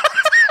spot.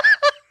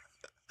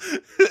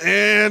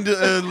 And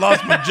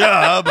lost my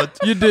job.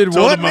 You did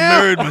told what him I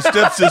married my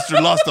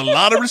stepsister, lost a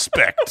lot of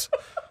respect.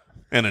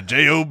 And a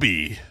job.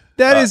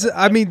 That is,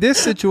 I mean, this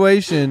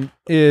situation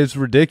is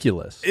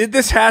ridiculous.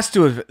 This has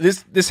to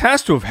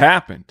have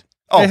happened.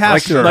 Oh, it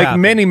has to like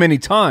many, many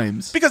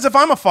times. Because if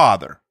I'm a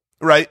father,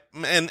 right,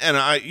 and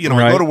I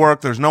I go to work,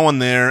 there's no one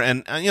there,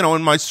 and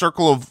in my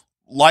circle of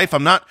life,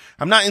 I'm not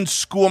in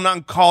school, I'm not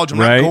in college, I'm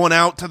not going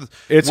out to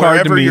it's wherever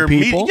hard to meet you're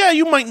people. meeting. Yeah,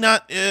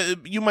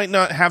 you might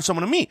not have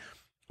someone to meet.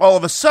 All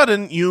of a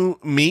sudden, you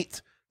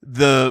meet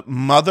the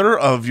mother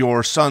of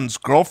your son's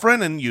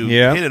girlfriend, and you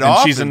hit it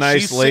off. She's a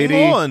nice lady,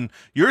 single, and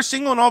you're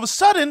single, and all of a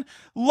sudden,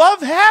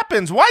 love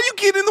happens. Why do you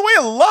get in the way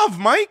of love,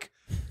 Mike?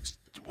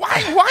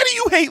 Why do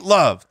you hate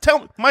love?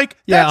 Tell Mike.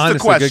 Yeah, that's honestly,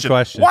 the question. good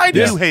question. Why do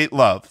you hate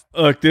love?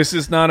 Look, this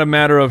is not a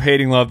matter of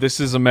hating love. This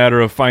is a matter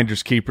of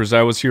finders keepers.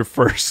 I was here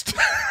first.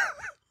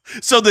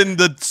 So then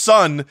the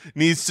son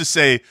needs to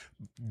say,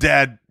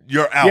 "Dad,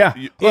 you're out."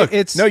 Yeah.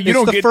 It's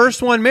the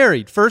first one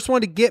married. First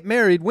one to get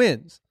married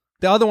wins.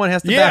 The other one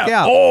has to back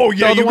out. Oh,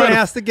 yeah. The other one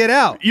has to get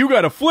out. You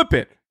got to flip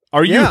it.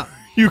 Are you?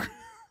 You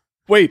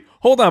wait.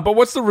 Hold on. But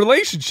what's the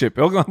relationship?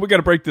 We got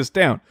to break this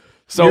down.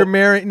 So you're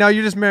married. No,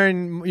 you're just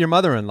marrying your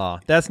mother-in-law.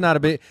 That's not a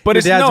big. But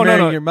your dad's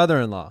marrying your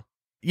mother-in-law.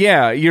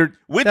 Yeah,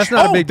 that's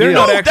not a big deal. They're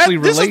not actually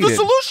This related. is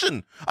the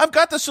solution. I've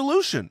got the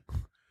solution.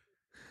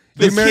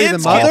 You marry the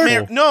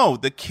mother? No,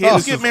 the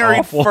kids get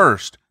married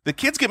first. The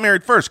kids get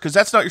married first because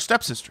that's not your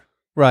stepsister.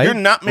 Right. You're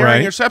not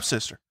marrying your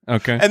stepsister.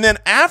 Okay. And then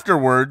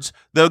afterwards,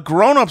 the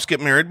grown-ups get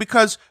married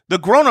because the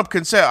grown-up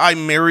can say, I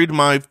married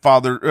my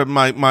father,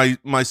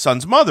 my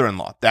son's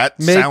mother-in-law. That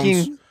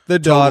making sounds the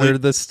daughter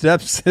the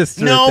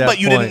stepsister. No, at but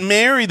you point. didn't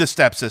marry the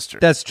stepsister.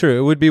 That's true.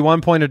 It would be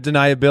 1 point of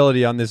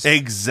deniability on this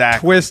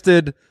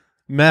twisted,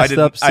 messed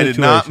up situation. I did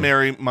not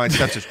marry my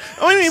stepsister.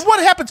 I mean,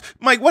 what happens,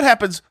 Mike? What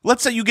happens?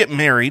 Let's say you get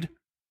married.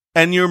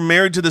 And you're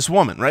married to this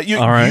woman, right?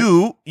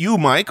 You,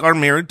 Mike, are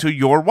married to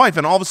your wife,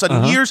 and all of a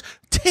sudden,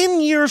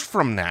 10 years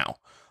from now,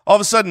 all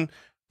of a sudden,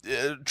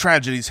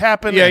 tragedies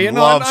happen, and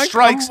love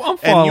strikes,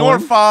 and your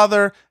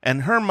father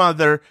and her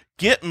mother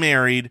get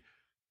married.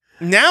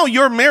 Now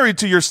you're married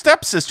to your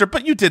stepsister,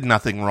 but you did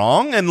nothing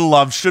wrong, and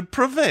love should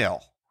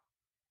prevail.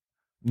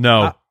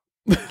 No.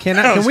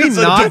 Can we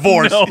not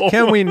divorce? No.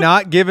 Can we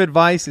not give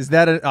advice? Is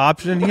that an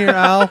option here,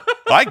 Al?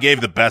 I gave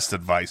the best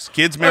advice.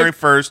 Kids marry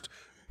first,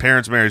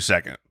 parents marry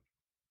second.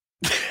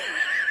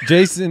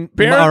 Jason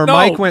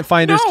Mike went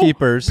finders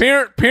keepers.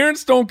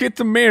 Parents don't get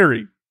to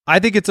marry. I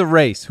think it's a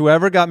race.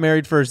 Whoever got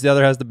married first, the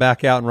other has to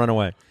back out and run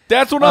away.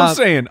 That's what I'm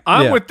saying.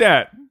 I'm with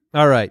that.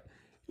 All right.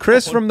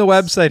 Chris from the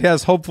website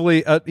has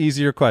hopefully an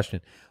easier question.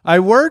 I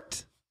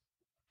worked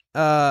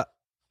at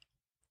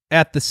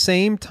the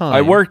same time.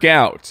 I work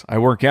out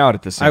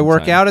at the same time. I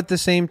work out at the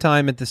same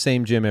time at the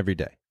same gym every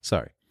day.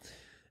 Sorry.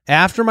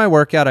 After my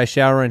workout, I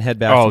shower and head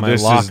back to my locker.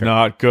 This is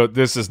not good.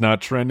 This is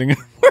not trending.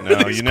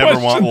 No, you never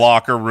want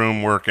locker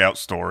room workout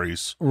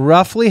stories.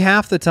 Roughly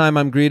half the time,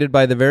 I'm greeted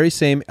by the very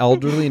same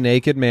elderly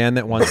naked man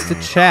that wants to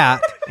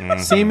chat,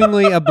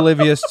 seemingly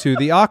oblivious to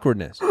the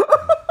awkwardness.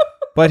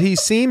 But he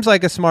seems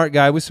like a smart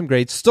guy with some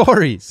great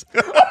stories.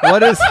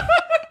 What is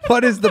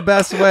the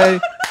best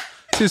way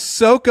to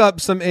soak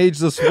up some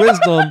ageless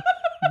wisdom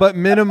but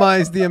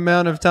minimize the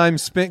amount of time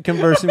spent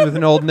conversing with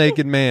an old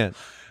naked man?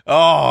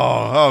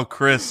 Oh,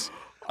 Chris.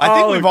 I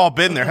think we've all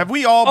been there. Have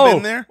we all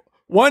been there?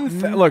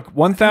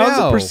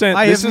 1,000%.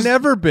 I have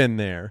never been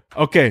there.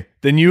 Okay,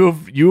 then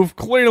you've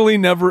clearly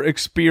never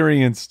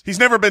experienced. He's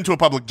never been to a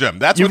public gym.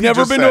 That's You've what he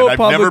never just been said. to a I've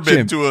public never gym.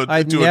 been to a.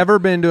 I've never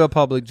been to a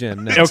public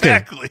gym. No.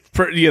 Exactly.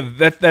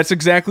 That's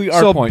exactly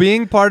our So point.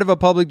 being part of a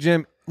public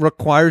gym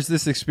requires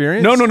this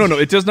experience? No.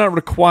 It does not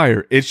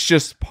require. It's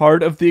just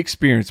part of the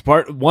experience.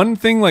 One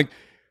thing like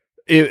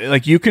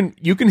you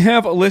can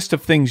have a list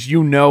of things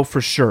you know for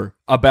sure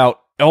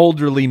about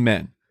elderly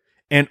men,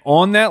 and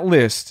on that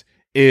list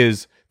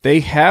is they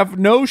have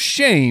no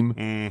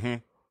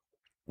shame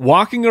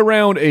walking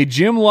around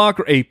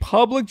a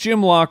public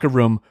gym locker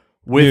room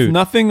with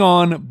nothing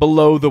on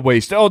below the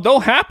waist. Oh, they'll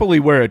happily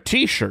wear a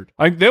T-shirt.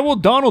 Like they will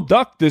Donald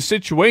Duck this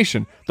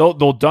situation. They'll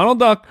Donald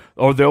Duck,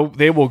 or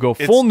they will go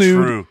full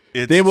nude. True.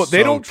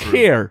 They don't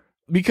care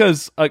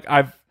because like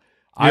I've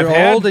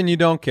old and you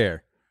don't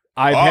care.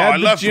 I've had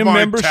the gym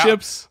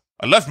memberships.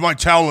 I left my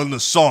towel in the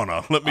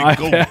sauna. Let me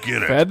go get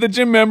it. I've had the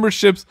gym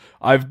memberships.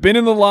 I've been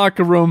in the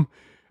locker room,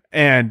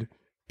 and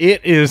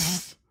it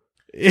is.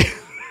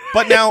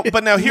 But now,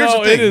 here's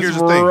the thing. Here's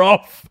the thing.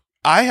 Rough.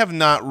 I have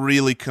not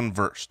really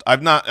conversed.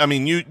 I've not. I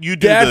mean, you do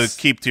the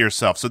keep to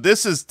yourself. So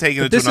this is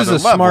taking it to another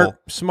level. This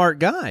is a smart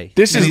guy.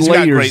 This is he's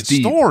layers got great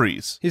deep.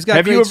 stories. He's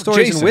got great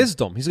stories and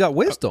wisdom. He's got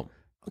wisdom.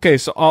 Okay,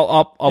 so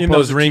I'll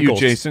pose it to you,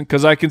 Jason,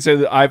 because I can say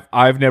that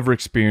I've never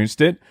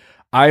experienced it.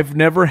 I've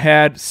never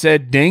had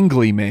said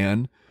dangly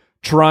man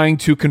trying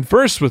to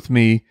converse with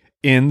me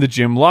in the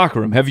gym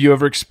locker room. Have you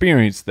ever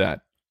experienced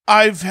that?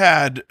 I've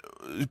had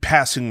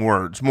passing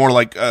words, more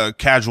like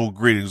casual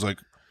greetings, like,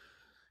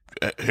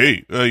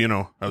 hey,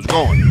 how's it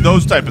going?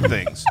 Those type of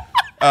things.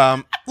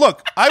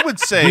 Look, I would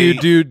say...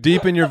 Do you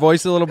deepen your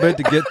voice a little bit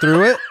to get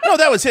through it? No,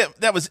 that was him.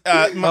 That was...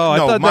 I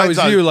thought that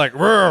was you, like...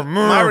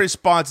 My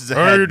response is a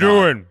head nod. How you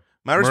doing?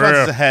 My response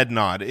is a head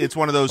nod. It's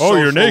one of those... Oh,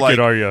 you're naked, like,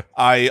 are you?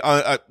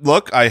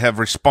 Look, I have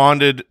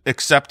responded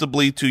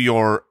acceptably to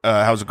your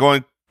how's it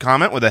going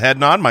comment with a head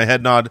nod. My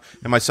head nod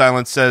and my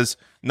silence says,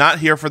 not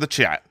here for the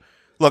chat.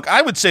 Look,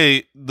 I would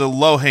say the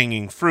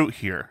low-hanging fruit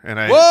here,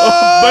 I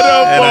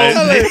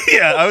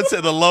would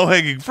say the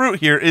low-hanging fruit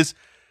here is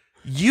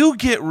you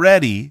get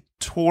ready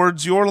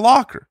towards your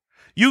locker.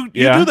 You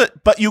do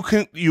that, but you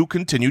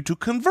continue to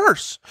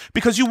converse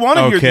because you want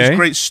to hear these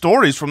great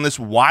stories from this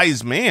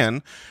wise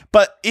man.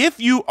 But if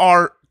you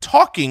are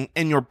talking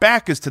and your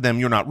back is to them,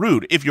 you're not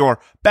rude. If your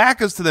back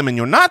is to them and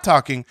you're not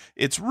talking,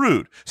 it's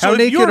rude. How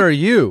naked are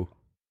you?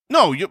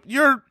 No, you're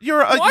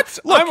a what?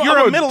 Look,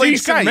 you're a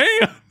middle-aged guy. Man.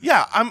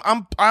 Yeah,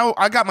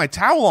 I got my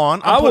towel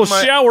on. I will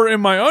shower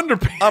in my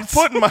underpants.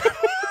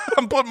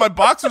 I'm putting my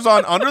boxers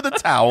on under the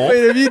towel.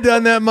 Wait, have you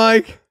done that,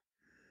 Mike?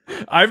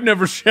 I've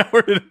never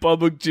showered in a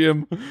public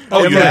gym.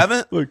 Oh, you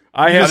haven't? Look,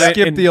 I have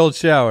skipped the old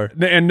shower,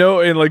 and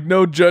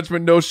no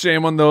judgment, no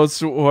shame on those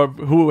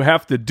who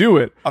have to do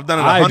it. I've done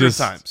it 100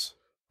 times.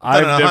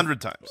 I've done it 100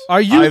 times.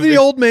 Are you the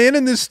old man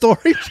in this story,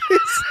 Jason?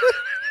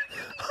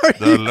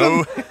 The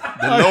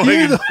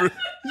low-hanging fruit.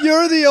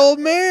 You're the old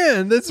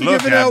man that's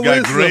giving out wisdom.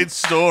 I've got great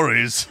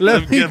stories.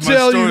 Let me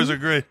tell my stories are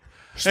great.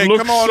 Hey, look,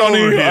 come on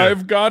Sonny, over here.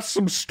 I've got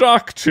some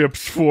stock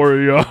tips for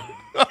you.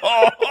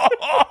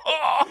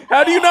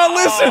 How do you not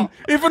listen?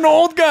 If an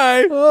old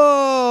guy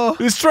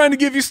is trying to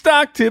give you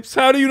stock tips,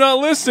 how do you not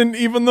listen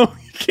even though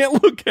you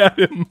can't look at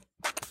him?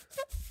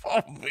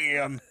 Oh,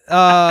 man.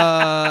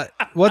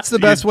 What's the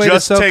best way to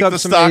soak up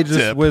some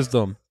ageless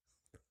wisdom?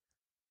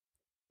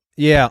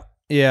 Yeah.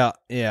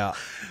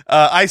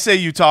 I say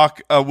you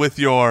talk with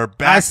your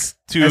back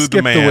to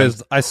the man.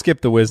 I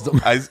skip the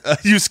wisdom.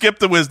 You skip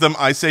the wisdom.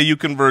 I say you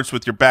converse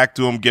with your back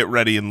to him, get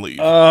ready, and leave.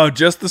 Oh,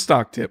 just the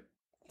stock tip.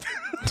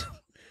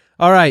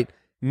 All right.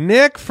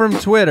 Nick from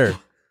Twitter.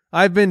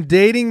 I've been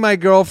dating my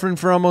girlfriend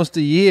for almost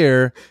a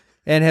year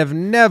and have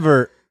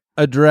never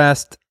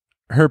addressed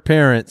her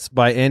parents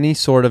by any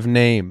sort of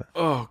name.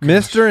 Oh, gosh.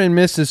 Mr. and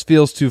Mrs.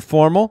 feels too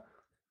formal.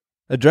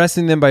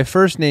 Addressing them by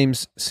first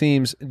names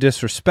seems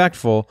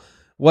disrespectful.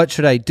 What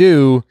should I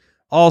do?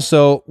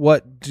 Also,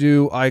 what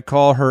do I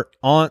call her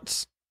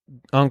aunts,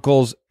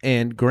 uncles,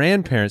 and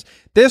grandparents?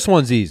 This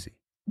one's easy.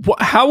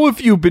 How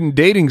have you been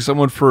dating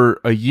someone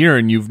for a year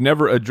and you've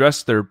never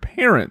addressed their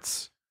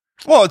parents?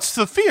 Well, it's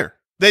the fear.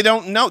 They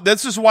don't know.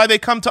 This is why they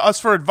come to us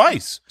for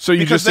advice. So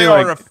you just say,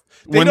 like,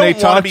 when they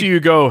talk to you,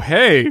 go,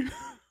 hey.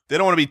 They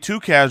don't want to be too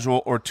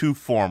casual or too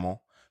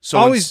formal.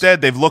 So instead,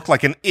 they've looked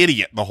like an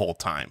idiot the whole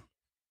time.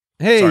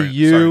 Hey, Sorry,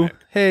 you. Nick.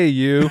 Hey,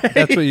 you.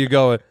 That's what you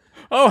go with.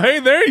 Oh, hey,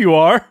 there you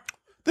are.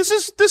 This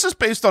is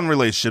based on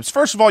relationships.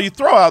 First of all, you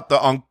throw out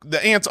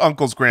the aunts,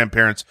 uncles,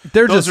 grandparents.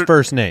 They're Those just are-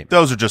 first name.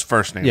 Those are just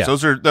first names. Yeah.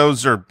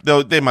 Those are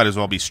they might as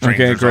well be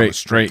strangers. Okay, on the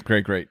street.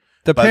 great.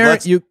 The But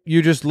parent, let's-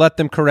 you just let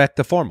them correct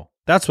the formal.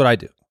 That's what I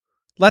do.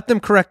 Let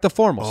them correct the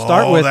formal.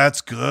 Start Oh, with,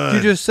 that's good.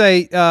 you just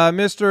say,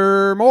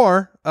 Mr.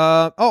 Moore.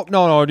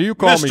 No, do you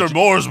call me? Mr.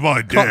 Moore's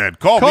my dad.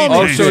 Call call me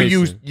me Oh, Jason. so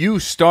Jason. you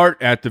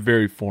start at the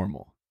very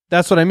formal.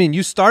 That's what I mean.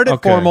 You start at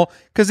Okay. formal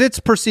because it's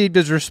perceived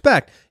as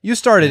respect. You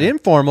start at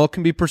informal,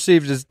 can be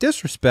perceived as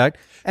disrespect.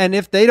 And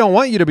if they don't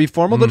want you to be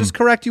formal, they'll just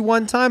correct you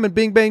one time and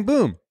bing, bang,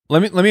 boom.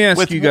 Let me ask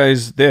With you wh-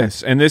 guys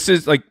this, and this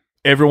is like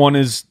everyone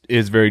is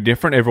very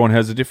different. Everyone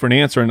has a different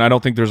answer, and I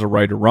don't think there's a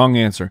right or wrong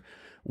answer.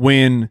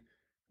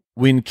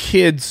 When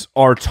kids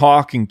are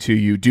talking to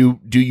you,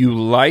 do you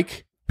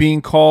like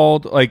being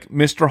called like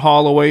Mr.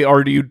 Holloway,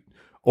 or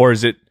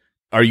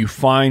are you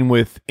fine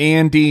with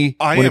Andy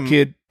when a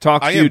kid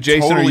talks I to you? am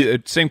Jason,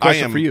 totally- same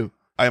question for you.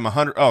 I am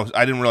 100. Oh,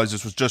 I didn't realize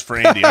this was just for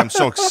Andy. I'm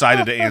so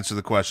excited to answer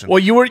the question. Well,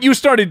 you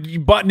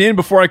started butting in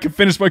before I could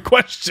finish my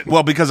question.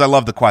 Well, because I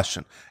love the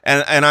question,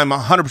 and I'm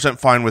 100%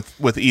 fine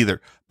with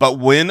either. But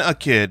when a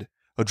kid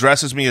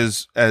addresses me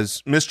as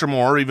Mr.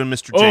 Moore or even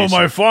Mr. Jason, Oh,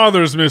 my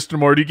father's Mr.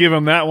 Moore. Do you give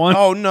him that one?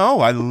 oh no,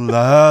 I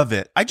love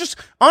it. I just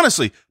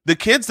honestly, the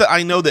kids that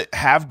I know that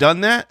have done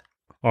that,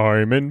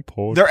 I'm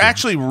important. they're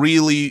actually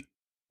really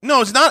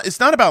no. It's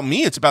not about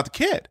me. It's about the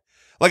kid.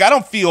 Like I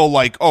don't feel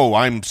like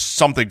I'm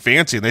something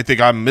fancy and they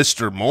think I'm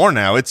Mr. Moore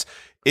now.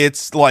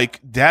 It's like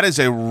that is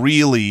a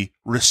really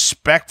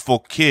respectful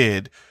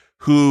kid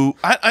who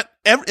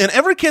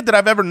every kid that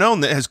I've ever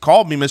known that has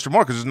called me Mr.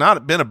 Moore, because there's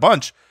not been a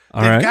bunch.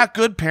 All They've right. got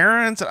good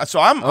parents, so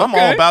I'm all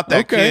Okay, about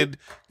that okay. kid.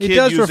 It kid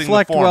does using the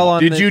reflect formal. well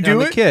on Did the, you do on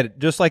the it? kid,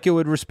 just like it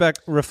would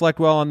reflect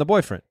well on the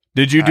boyfriend.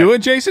 Did you do it,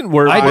 Jason?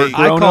 Were I called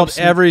grown-ups-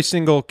 every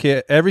single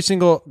kid, every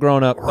single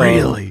grown up.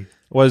 Really?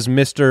 Was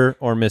Mr.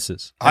 or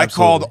Mrs. I Absolutely.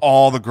 called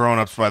all the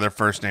grown-ups by their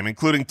first name,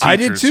 including teachers I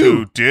did too.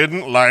 who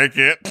didn't like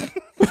it.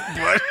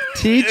 But-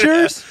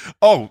 teachers.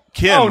 Oh,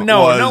 Kim. Oh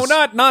no, was,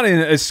 not in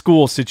a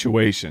school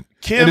situation.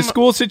 Kim- In a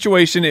school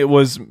situation, it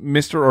was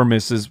Mr. or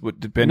Mrs.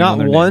 Depending on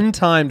Not their one name.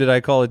 time did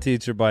I call a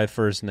teacher by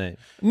first name.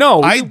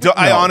 No, I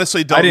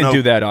honestly don't I didn't know.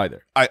 do that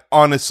either. I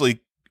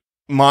honestly,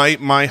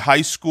 my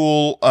high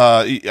school,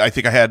 I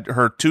think I had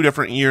her 2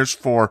 different years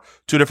for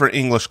 2 different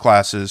English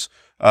classes.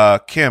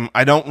 Kim,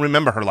 I don't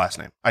remember her last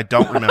name. I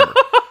don't remember.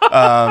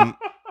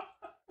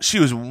 She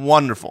was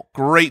wonderful,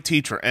 great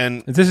teacher,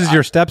 and This is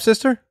your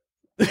stepsister?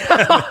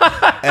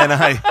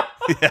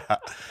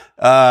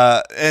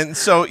 and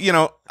so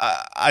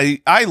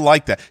I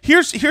like that.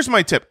 Here's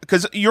my tip,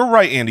 because you're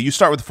right, Andy. You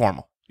start with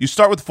formal. You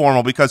start with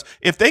formal because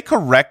if they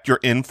correct your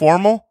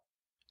informal,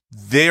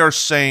 they are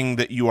saying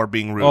that you are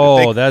being rude.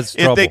 Oh, that's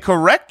if they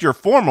trouble. correct your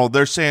formal,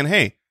 they're saying,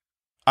 "Hey,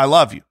 I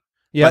love you."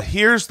 Yep. But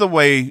here's the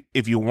way: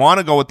 if you want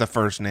to go with the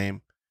first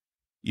name,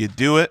 you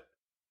do it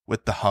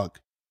with the hug.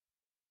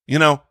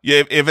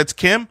 If it's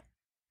Kim,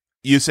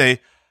 you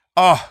say,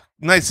 "Oh,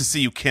 nice to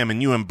see you, Kim,"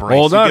 and you embrace.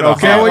 Hold You on, give a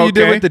Is that hug. what you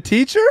did okay. with the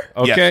teacher?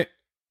 Okay.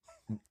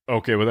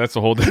 Okay, well that's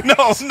a whole different.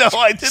 No,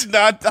 I did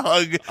not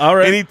hug. All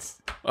right. any-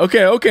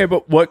 Okay,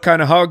 but what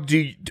kind of hug do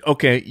you?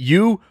 Okay,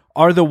 you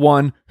are the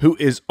one who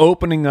is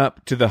opening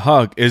up to the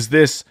hug. Is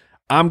this?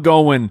 I'm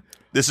going.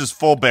 This is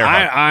full bear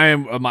hug. I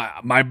am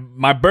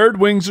my bird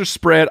wings are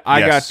spread. I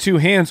Yes. got 2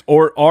 hands.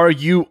 Or are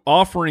you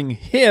offering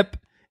hip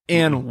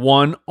and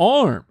one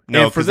arm?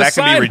 No, And for because the that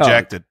can side be hug?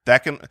 rejected.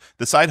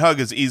 The side hug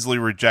is easily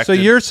rejected. So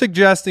you're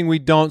suggesting we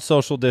don't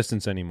social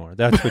distance anymore.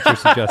 That's what you're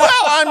suggesting. well,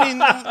 I mean,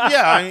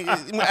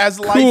 yeah. As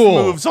life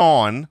Cool. moves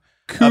on,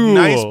 a Cool.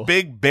 nice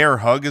big bear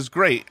hug is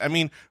great. I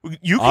mean,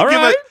 you can All give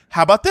right. it.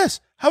 How about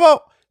this? How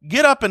about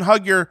get up and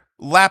hug your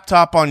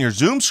laptop on your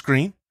Zoom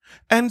screen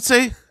and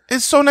say,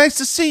 "It's so nice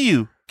to see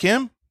you,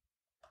 Kim."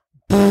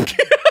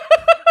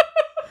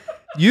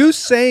 You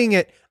saying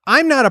it,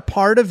 I'm not a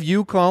part of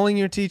you calling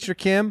your teacher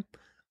Kim.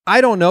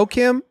 I don't know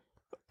Kim,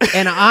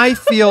 and I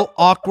feel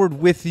awkward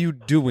with you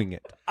doing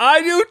it.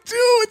 I do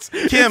too. It's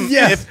Kim,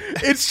 Yes,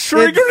 it's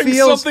triggering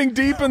feels- something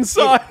deep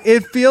inside.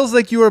 It feels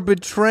like you are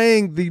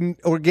betraying the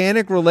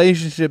organic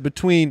relationship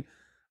between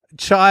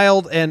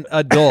child and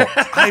adult.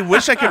 I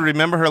wish I could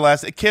remember her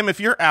last name. Kim, if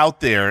you're out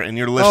there and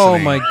you're listening, Oh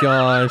my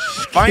gosh.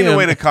 find a Kim.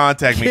 way to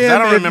contact me, because Kim, I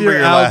don't if remember you're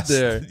your out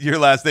there.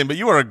 last name. But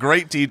you are a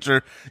great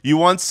teacher. You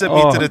once sent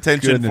me Oh, to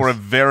detention goodness. for a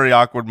very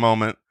awkward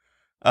moment.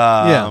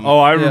 Yeah. Oh,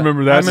 I Yeah.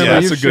 remember I that. remember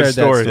That's you've a good shared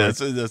that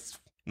story. That's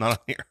not on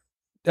here.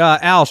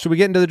 Al, should we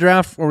get into the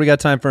draft or we got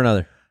time for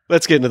another?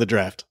 Let's get into the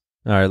draft.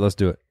 All right, let's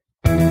do it.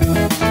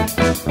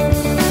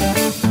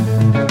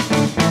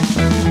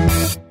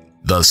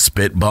 The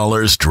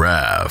Spitballers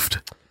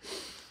Draft.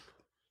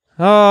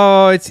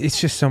 Oh, it's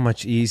just so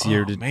much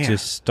easier to man.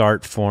 just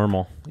start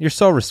formal. You're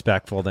so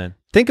respectful then.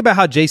 Think about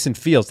how Jason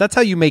feels. That's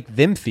how you make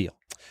them feel.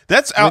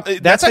 That's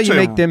That's how you actually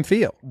make a them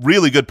feel.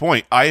 really good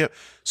point. For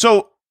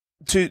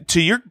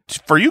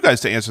you guys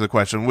to answer the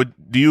question,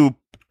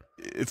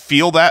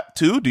 feel that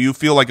too? Do you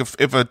feel like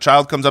if a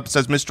child comes up and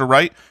says Mr.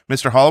 Wright,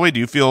 Mr. Holloway, do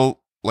you feel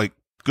like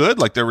good,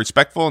 like they're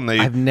respectful and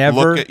they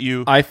look at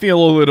you? I feel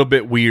a little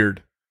bit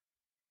weird.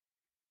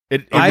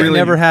 I've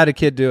never had a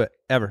kid do it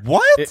ever.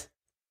 What?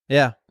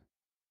 Yeah.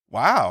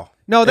 Wow.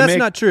 No, that's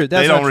not true.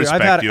 That's not true.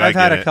 I've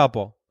had a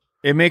couple.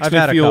 It makes me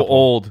feel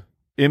old.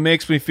 It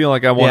makes me feel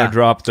like I want to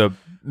drop the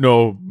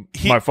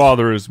my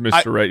father is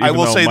Mr. Wright, even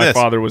though my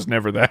father was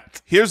never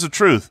that. Here's the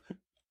truth.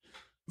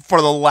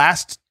 For the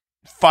last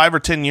 5 or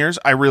 10 years,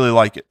 I really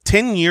like it.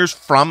 10 years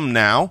from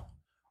now,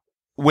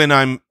 when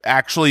I'm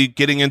actually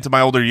getting into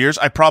my older years,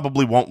 I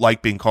probably won't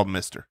like being called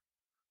Mr.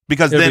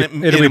 Because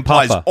then it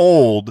implies Papa.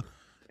 Old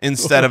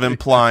instead of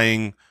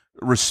implying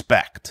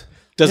respect.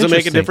 Does it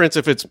make a difference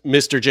if it's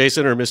Mr.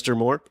 Jason or Mr.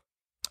 Moore?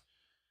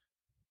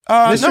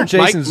 Mr.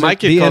 Jason's my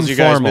kid calls you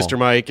guys Mr.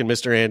 Mike and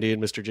Mr. Andy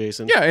and Mr.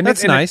 Jason. Yeah, and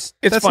that's nice.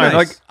 It's fine.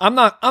 Nice. Like I'm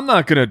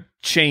not gonna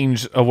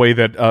change a way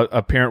that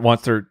a parent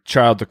wants their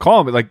child to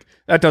call me. Like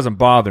that doesn't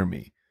bother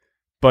me.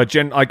 But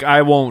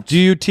I won't. Do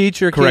you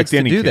teach your kids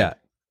to do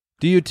that?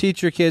 Do you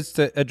teach your kids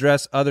to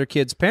address other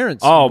kids'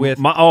 parents?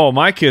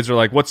 My kids are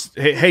like,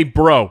 hey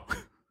bro.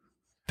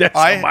 That's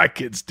how my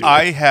kids do it.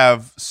 I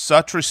have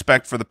such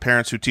respect for the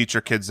parents who teach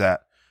their kids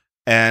that.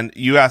 And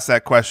you asked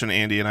that question,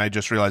 Andy, and I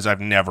just realized I've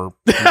never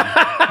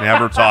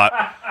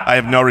taught. I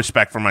have no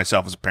respect for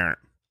myself as a parent.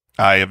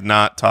 I have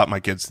not taught my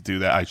kids to do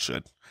that. I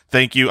should.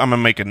 Thank you. I'm going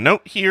to make a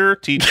note here.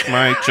 Teach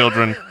my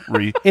children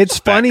respect. It's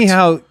funny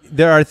how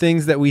there are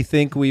things that we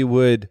think we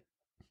would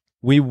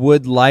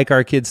like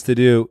our kids to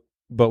do,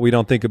 but we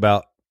don't think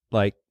about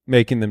like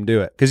making them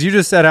do it. Because you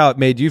just said how it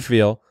made you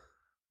feel.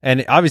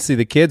 And obviously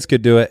the kids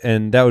could do it,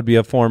 and that would be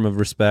a form of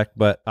respect,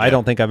 but I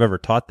don't think I've ever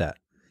taught that.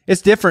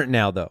 It's different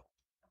now, though.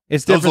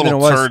 It's different than it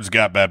was. Those little turds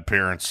got bad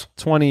parents.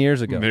 20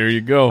 years ago. There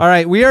you go. All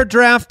right, we are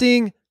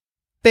drafting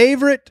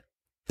favorite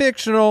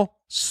fictional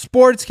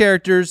sports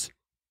characters.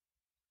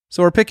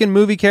 So we're picking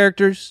movie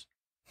characters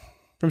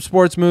from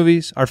sports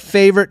movies, our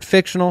favorite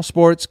fictional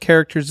sports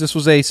characters. This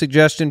was a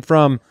suggestion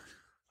from,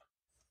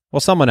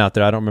 someone out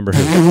there. I don't remember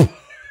who.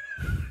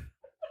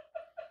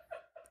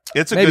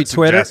 It's maybe good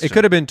Twitter. suggestion. It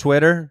could have been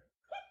Twitter.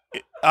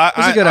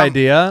 It's a good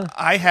idea.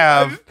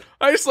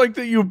 I just like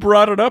that you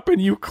brought it up and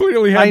you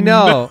clearly had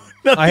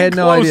I had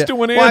no idea.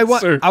 To an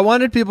answer. I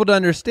wanted people to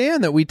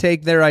understand that we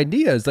take their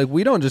ideas. Like,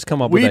 we don't just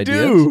come up with ideas.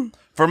 We do.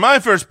 For my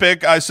first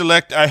pick, I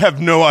have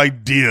no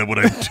idea what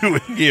I'm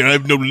doing here. I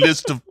have no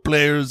list of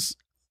players.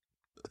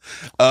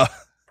 So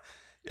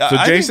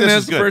Jason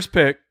has the first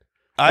pick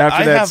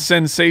after that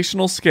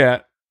sensational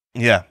scat.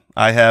 Yeah,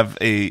 I have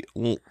a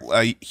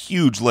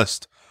huge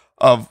list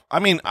of,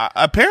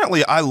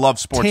 apparently I love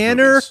sports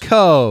movies.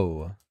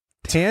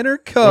 Tanner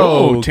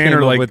Coe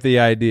came up with the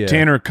idea.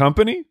 Tanner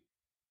Company?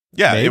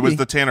 Yeah, Maybe. It was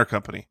the Tanner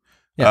Company.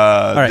 Yeah.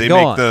 All right, they go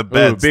make on. the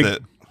beds.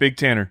 Big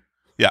Tanner.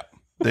 Yeah,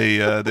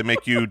 they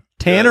make you.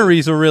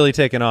 Tanneries are really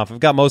taking off. I've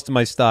got most of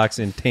my stocks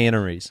in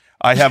tanneries.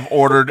 I have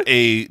ordered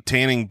a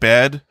tanning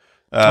bed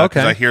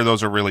because I hear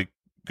those are really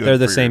good. They're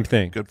the same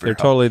thing. Good for They're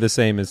totally the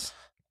same as.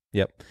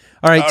 Yep.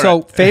 All right.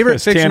 So favorite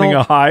fictional tanning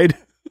a hide.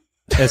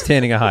 As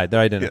tanning a hide. They're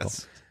identical.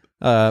 Yes.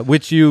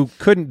 Which you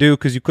couldn't do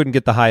because you couldn't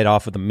get the hide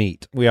off of the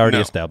meat. We already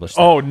established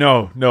that. Oh,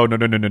 no.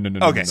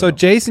 Okay. So,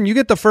 Jason, you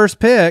get the first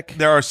pick.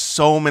 There are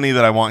so many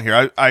that I want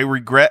here. I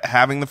regret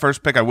having the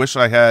first pick. I wish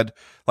I had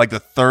like the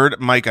third.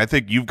 Mike, I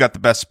think you've got the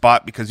best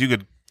spot because you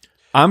could.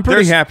 I'm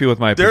pretty happy with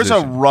my position.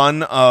 There's a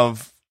run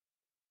of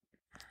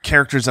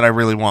characters that I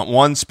really want.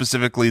 One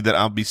specifically that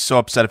I'll be so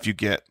upset if you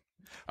get.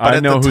 But I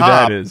know who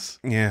that is.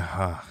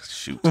 Yeah,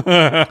 shoot.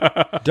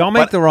 Don't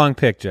make the wrong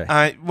pick, Jay.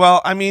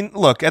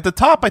 Look, at the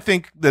top, I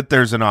think that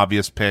there's an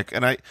obvious pick,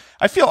 and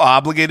I feel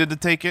obligated to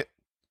take it.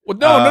 Well,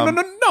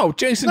 no.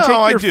 Jason,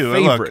 take your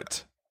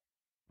favorite.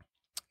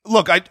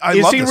 Look, I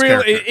love this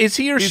character. Is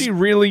he or she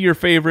really your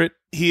favorite?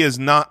 He is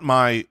not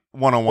my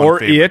 101 or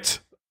favorite. It?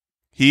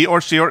 He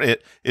or she or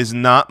it is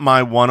not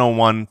my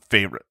 101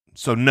 favorite.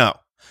 So no.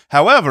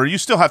 However, you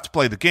still have to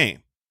play the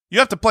game. You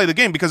have to play the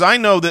game because I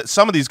know that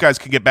some of these guys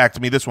can get back to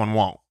me. This one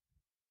won't.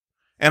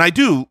 And I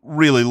do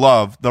really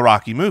love the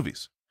Rocky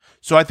movies.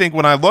 So I think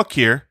when I look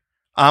here,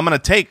 I'm going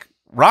to take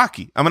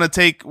Rocky. I'm going to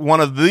take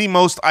one of the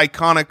most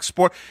iconic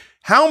sport.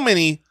 How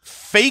many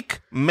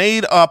fake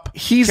made-up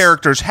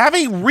characters have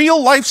a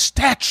real-life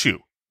statue?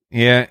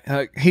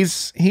 Yeah,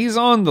 he's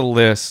on the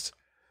list.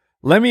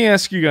 Let me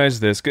ask you guys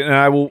this, and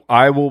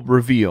I will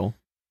reveal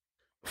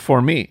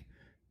for me,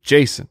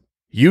 Jason.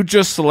 You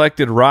just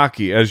selected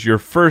Rocky as your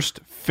first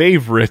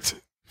favorite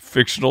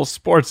fictional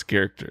sports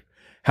character.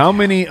 How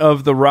many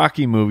of the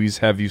Rocky movies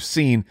have you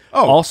seen?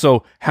 Oh.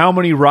 Also, how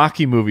many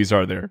Rocky movies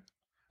are there?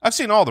 I've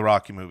seen all the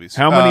Rocky movies.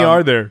 How many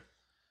are there?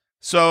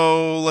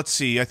 So, let's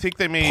see. I think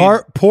they made...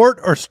 Port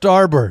or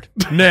starboard?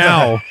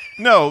 Now.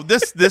 No,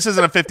 this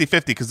isn't a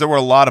 50-50 because there were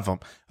a lot of them.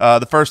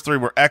 The first three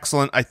were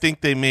excellent. I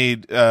think they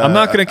made... I'm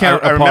not going to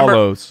count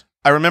Apollos.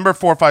 I remember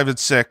 4, 5, and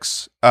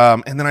 6.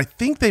 And then I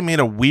think they made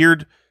a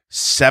weird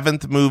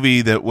 7th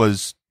movie that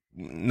was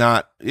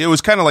not... It was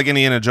kind of like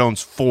Indiana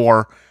Jones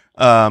 4.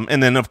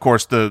 And then, of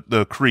course,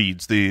 the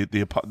Creeds, the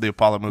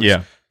Apollo movies.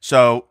 Yeah.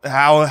 So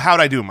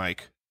how'd I do,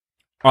 Mike?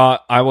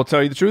 I will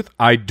tell you the truth.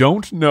 I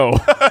don't know.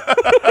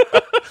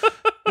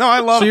 No, I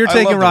love. So you're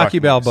taking Rocky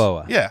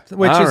Balboa, yeah,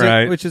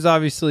 which is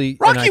obviously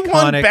Rocky an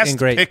won iconic Best and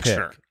great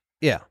Picture. pick.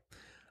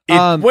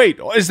 Yeah. Wait,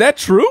 is that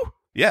true?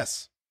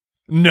 Yes.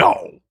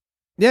 No.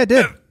 Yeah, it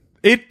did.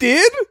 It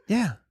did?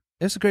 Yeah,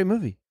 it's a great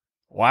movie.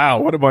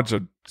 Wow, what a bunch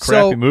of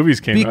crappy movies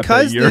came out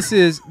that year.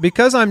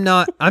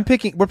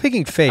 We're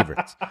picking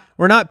favorites.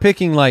 We're not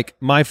picking like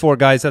my 4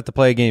 guys have to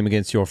play a game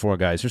against your 4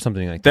 guys or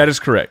something like that. That is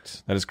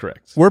correct.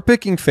 We're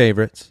picking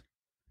favorites.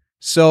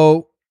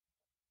 So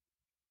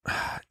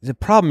the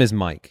problem is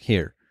Mike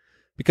here,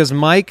 because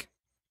Mike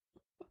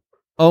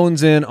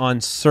owns in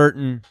on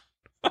certain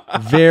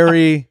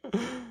very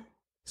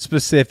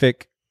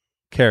specific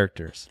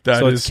characters.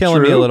 So it's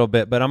killing me a little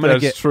bit, but I'm going to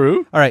get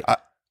true. All right.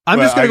 I'm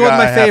just going to go with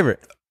my favorite.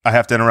 I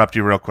have to interrupt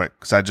you real quick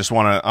because I just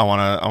want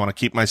to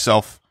keep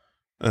myself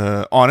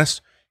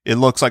honest. It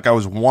looks like I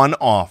was 1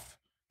 off.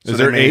 So is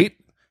there 8?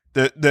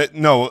 The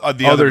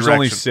other there's direction.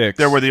 only 6.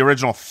 There were the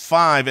original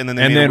 5, and then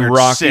they made a weird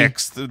Rocky.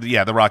 6th.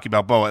 Yeah, the Rocky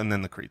Balboa, and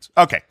then the Creeds.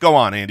 Okay, go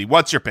on, Andy.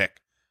 What's your pick?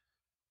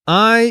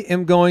 I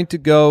am going to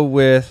go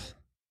with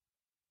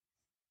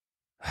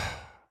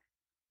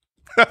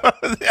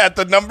at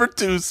the number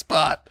 2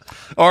 spot.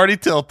 Already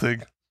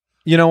tilting.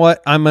 You know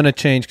what? I'm going to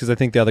change because I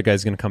think the other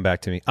guy's going to come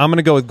back to me. I'm going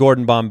to go with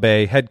Gordon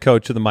Bombay, head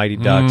coach of the Mighty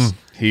Ducks.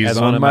 He's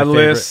on my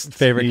list.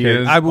 Favorite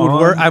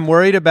character. I'm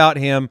worried about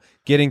him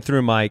getting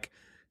through Mike,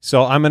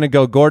 so I'm going to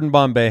go Gordon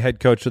Bombay, head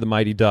coach of the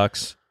Mighty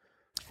Ducks.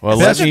 Well,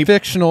 best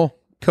fictional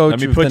coach. Let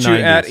me of put the you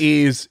 90s. at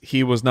ease.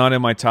 He was not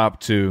in my top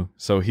 2,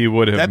 so he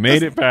would have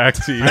made it back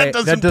to you. That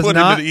doesn't does put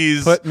not him at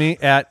ease. put me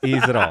at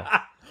ease at all.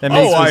 That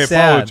makes me I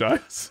sad.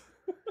 apologize.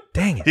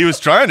 Dang it. He was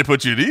trying to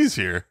put you at ease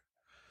here.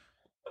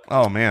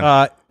 Oh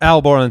man.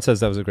 Al Borland says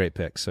that was a great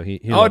pick, so he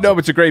Oh no, but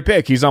it's a great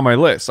pick. He's on my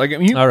list. Like, I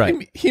mean, all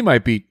right. he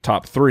might be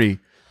top 3.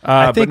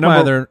 I think my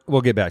other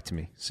will get back to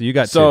me. So you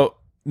got 2.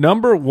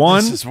 Number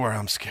 1. This is where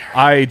I'm scared.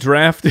 I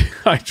draft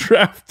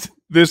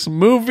this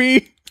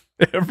movie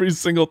every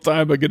single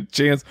time I get a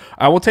chance.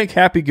 I will take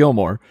Happy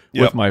Gilmore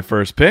with my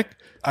first pick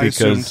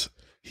because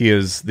he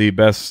is the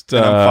best.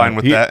 And I'm fine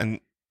with that, and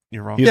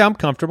you're wrong. Yeah, I'm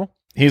comfortable.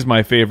 He's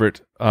my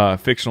favorite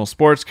fictional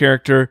sports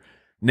character.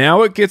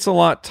 Now it gets a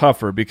lot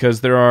tougher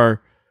because there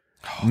are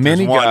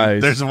many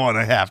guys. There's one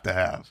I have to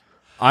have.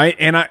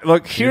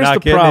 Look, here's the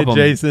problem,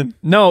 Jason.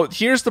 No,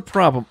 here's the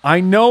problem. I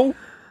know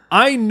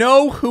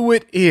who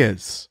it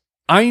is.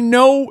 I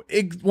know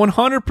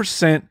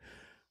 100%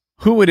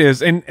 who it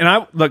is. And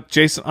I look,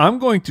 Jason, I'm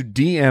going to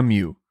DM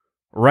you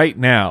right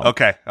now.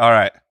 Okay, all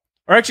right.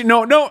 Or actually,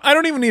 no, I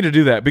don't even need to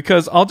do that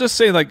because I'll just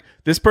say like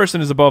this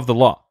person is above the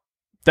law.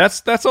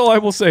 That's all I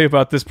will say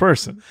about this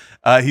person.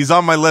 He's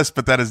on my list,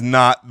 but that is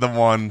not the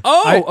one.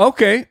 Oh,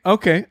 okay. All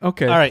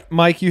right,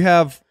 Mike, you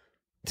have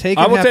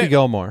taken Happy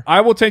Gilmore. I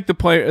will take the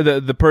player,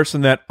 the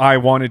person that I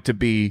wanted to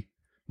be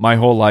my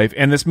whole life,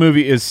 and this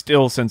movie is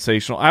still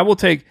sensational. I will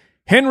take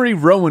Henry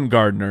Rowan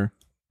Gardner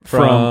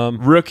from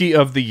Rookie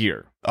of the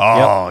Year.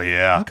 Oh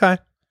yeah. Okay.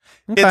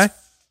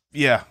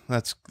 Yeah,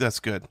 that's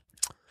good.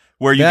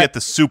 Where you get the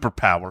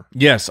superpower.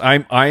 Yes,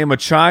 I am a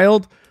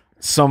child.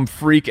 Some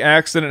freak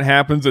accident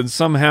happens, and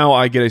somehow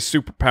I get a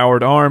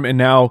superpowered arm, and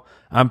now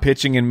I'm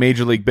pitching in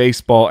Major League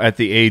Baseball at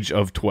the age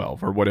of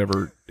 12 or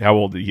whatever, how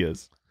old he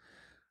is.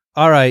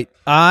 All right,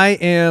 I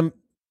am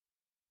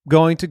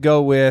going to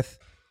go with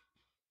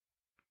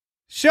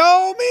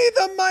Show Me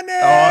the Money.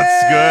 Oh,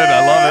 it's good.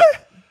 I love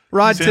it.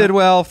 Rod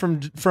Tidwell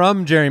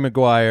from Jerry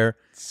Maguire.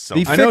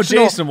 I know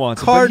Jason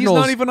wants it, but he's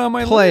not even on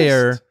my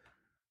player list.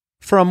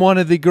 From one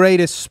of the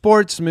greatest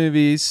sports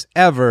movies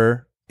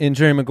ever in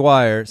Jerry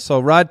Maguire. So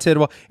Rod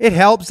Tidwell. It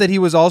helps that he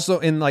was also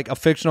in like a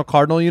fictional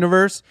Cardinal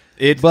universe.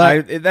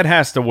 That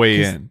has to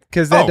weigh in.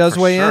 Because that does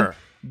weigh in.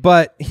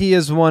 But he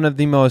is one of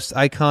the most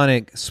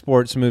iconic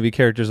sports movie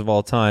characters of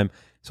all time.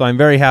 So I'm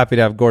very happy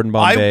to have Gordon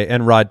Bombay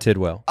and Rod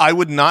Tidwell. I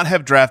would not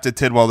have drafted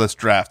Tidwell this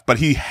draft, but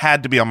he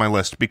had to be on my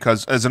list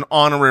because as an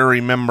honorary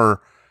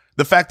member,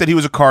 the fact that he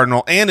was a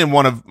Cardinal and in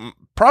one of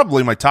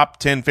probably my top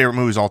 10 favorite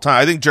movies of all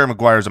time, I think Jerry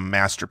Maguire is a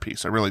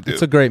masterpiece. I really do.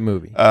 It's a great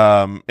movie.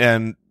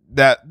 And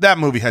that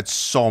movie had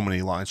so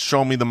many lines.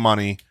 Show me the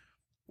money.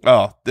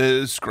 Oh,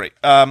 this is great.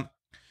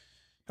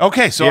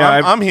 Okay, so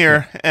I'm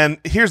here, and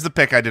here's the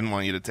pick I didn't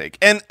want you to take.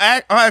 And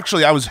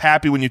actually, I was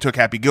happy when you took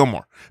Happy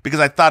Gilmore because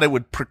I thought it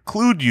would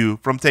preclude you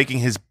from taking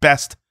his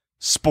best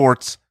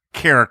sports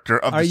character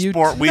of the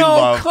sport we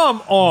love. No,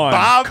 come on.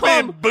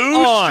 Bobby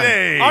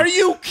Boucher. Are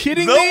you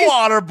kidding me? The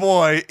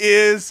Waterboy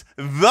is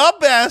the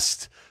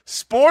best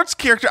sports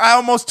character. I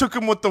almost took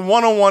him with the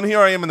 101. Here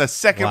I am in the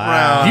second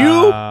round.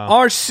 You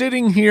are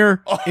sitting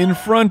here in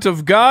front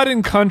of God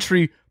and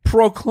country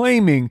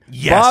proclaiming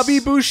Bobby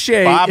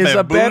Boucher is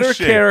a better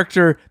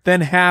character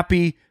than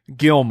Happy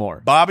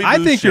Gilmore. Bobby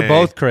Boucher. I think you're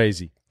both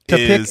crazy. To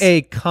pick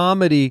a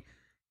comedy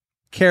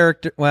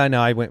character. Well,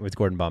 no, I went with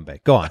Gordon Bombay.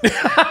 Go on.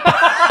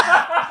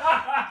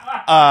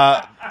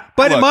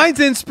 But mine's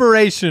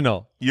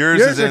inspirational.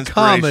 Yours is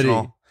inspirational.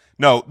 Comedy.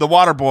 No, the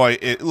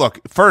Waterboy, look,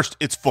 first,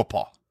 it's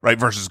football, right,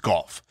 versus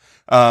golf.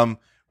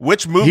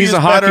 Which movie He's is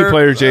a hockey better?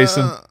 player,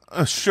 Jason.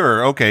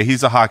 Sure. Okay.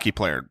 He's a hockey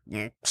player.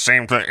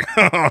 Same thing.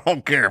 I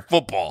don't care.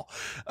 Football.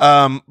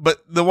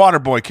 But the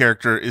Waterboy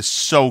character is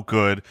so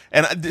good.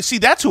 And see,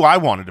 that's who I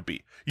wanted to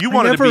be. You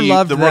wanted to be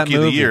the Rookie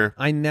of the Year.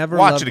 I never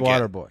Watch loved it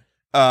again. Waterboy.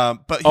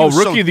 But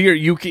Rookie of the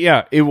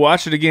Year.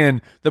 Watch it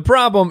again. The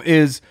problem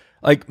is,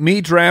 like, me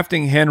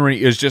drafting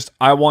Henry is just,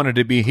 I wanted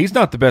to be, he's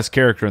not the best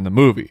character in the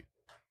movie.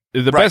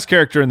 The best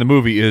character in the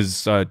movie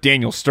is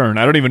Daniel Stern.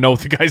 I don't even know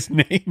the guy's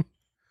name.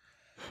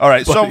 All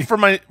right, so for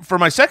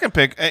my second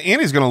pick,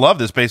 Andy's going to love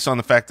this based on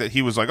the fact that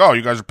he was like, "Oh,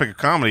 you guys are picking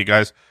comedy,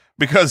 guys,"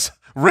 because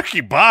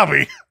Ricky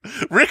Bobby,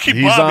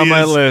 he's on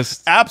my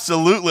list.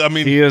 Absolutely, I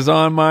mean, he is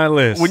on my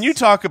list. When you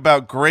talk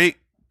about great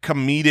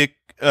comedic,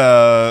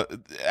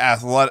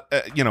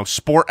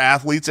 sport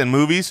athletes and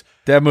movies,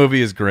 that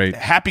movie is great.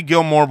 Happy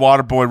Gilmore,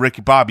 Waterboy,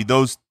 Ricky Bobby,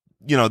 those,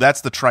 that's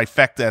the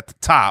trifecta at the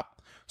top.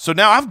 So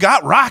now I've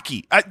got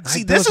Rocky.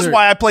 This is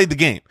why I played the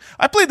game.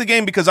 I played the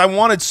game because I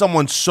wanted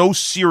someone so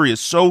serious,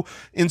 so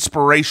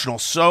inspirational,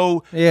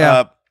 so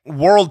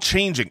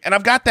world-changing. And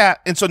I've got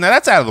that. And so now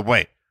that's out of the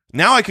way.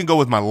 Now I can go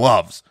with my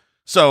loves.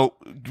 So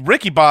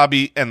Ricky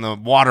Bobby and the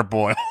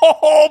Waterboy.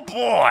 Oh,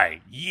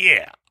 boy.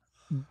 Yeah.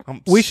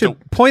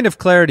 Point of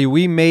clarity,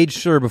 we made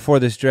sure before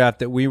this draft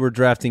that we were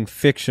drafting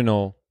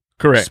fictional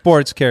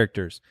sports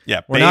characters.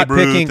 Yeah, we're Babe not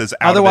Ruth picking. is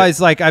out otherwise,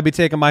 of it. like I'd be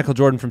taking Michael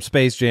Jordan from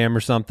Space Jam or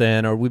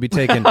something, or we'd be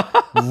taking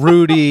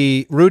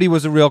Rudy. Rudy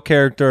was a real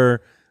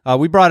character.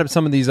 We brought up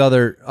some of these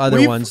other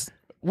ones.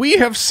 We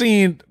have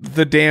seen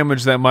the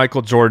damage that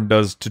Michael Jordan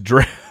does to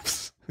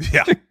drafts.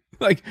 Yeah,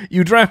 like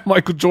you draft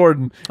Michael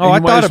Jordan. Oh, I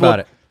thought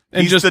about it.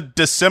 And he's the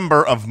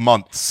December of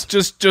months.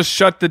 Just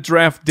shut the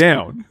draft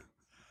down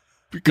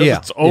because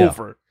it's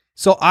over. Yeah.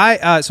 So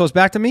so it's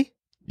back to me.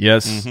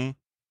 Yes. Mm-hmm.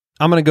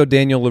 I'm going to go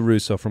Daniel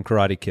LaRusso from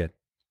Karate Kid.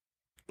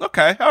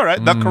 Okay, all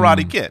right. The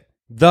Karate Kid.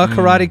 The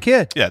Karate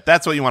Kid. Yeah,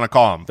 that's what you want to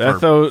call him.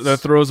 That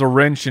throws a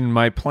wrench in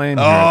my plan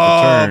here at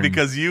the turn.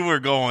 Because you were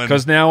going...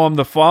 Because now I'm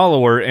the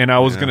follower, and I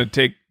was going to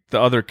take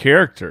the other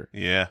character.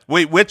 Yeah.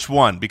 Wait, which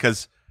one?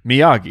 Because...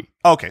 Miyagi.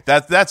 Okay,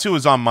 that's who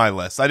was on my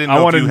list. I didn't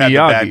know if you had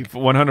Miyagi. the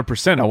bad...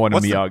 100% I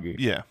wanted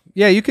Miyagi.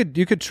 Yeah, you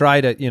could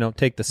try to,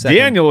 take the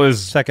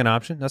second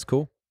option. That's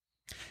cool.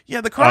 Yeah,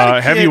 the Karate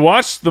Kid... Have you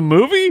watched the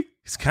movie?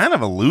 He's kind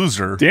of a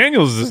loser.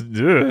 Daniel's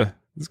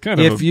he's kind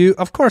of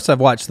of course I've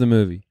watched the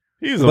movie.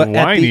 He's a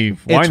whiny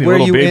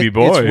little baby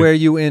boy. It's where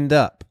you end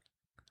up.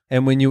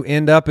 And when you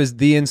end up as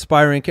the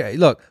inspiring character.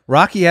 Look,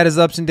 Rocky had his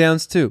ups and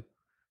downs too.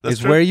 That's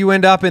it's true. Where you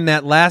end up in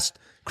that last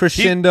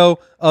crescendo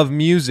of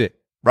music.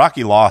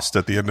 Rocky lost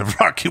at the end of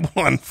Rocky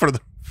 1 for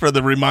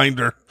the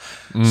reminder.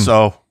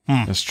 So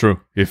that's true.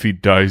 If he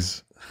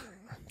dies.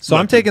 So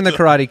I'm taking the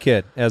Karate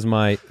Kid as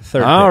my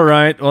third All pick.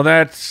 right. Well,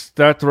 that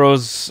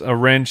throws a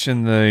wrench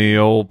in the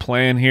old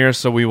plan here,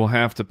 so we will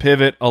have to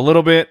pivot a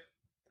little bit.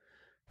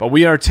 But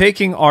we are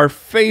taking our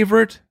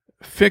favorite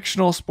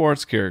fictional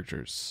sports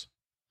characters.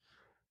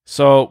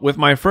 So with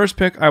my first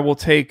pick, I will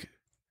take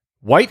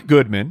White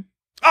Goodman.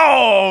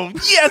 Oh,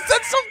 yes,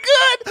 that's so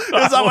good.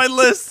 That's on my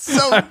list.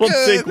 So I will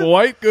take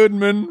White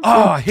Goodman.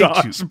 Oh, I hate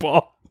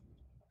Dodgeball.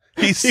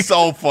 He's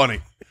so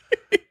funny.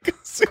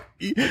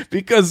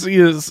 Because he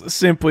is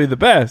simply the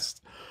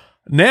best.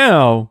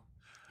 Now,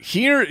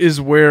 here is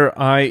where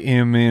I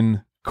am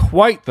in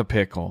quite the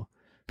pickle,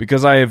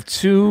 because I have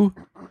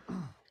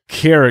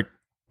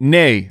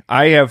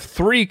I have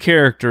three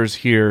characters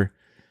here.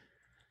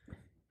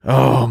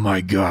 Oh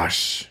my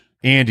gosh.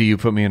 Andy, you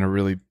put me in a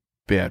really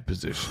bad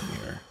position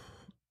here.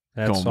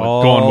 That's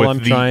all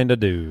I'm trying to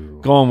do.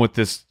 Going with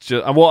this.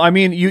 Well, I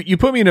mean, you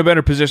put me in a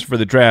better position for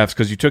the drafts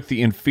because you took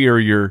the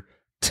inferior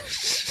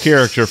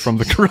character from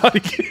the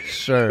Karate Kid.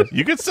 Sure.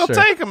 You can still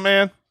take him,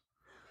 man.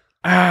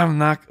 I'm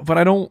not, but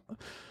I don't.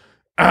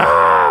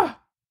 All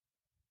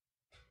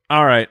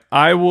right.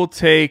 I will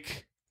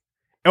take.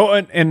 Oh,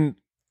 and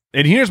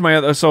here's my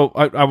other. So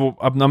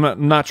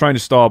I'm not trying to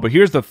stall, but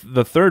here's the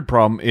third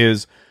problem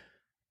is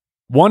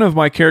one of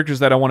my characters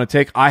that I want to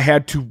take. I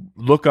had to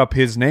look up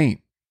his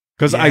name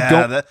because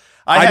I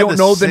don't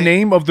know the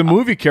name of the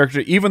movie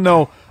character, even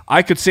though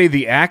I could say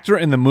the actor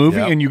in the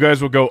movie, and you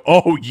guys will go,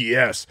 "Oh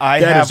yes,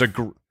 that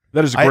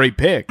is a great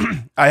pick."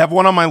 I have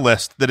one on my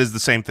list that is the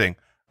same thing.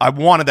 I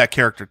wanted that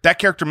character. That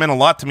character meant a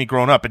lot to me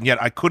growing up, and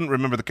yet I couldn't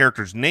remember the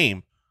character's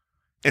name.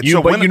 But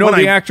you know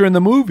the actor in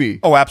the movie.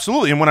 Oh,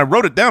 absolutely. And when I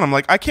wrote it down, I'm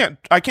like, I can't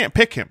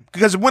pick him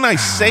because when I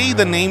say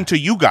the name to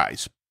you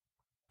guys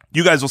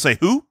will say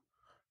who,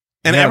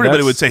 and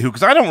everybody would say who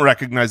because I don't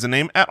recognize the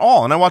name at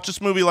all. And I watched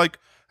this movie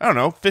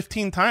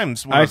 15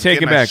 times. I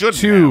take it back.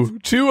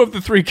 Two of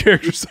the three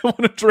characters I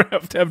want to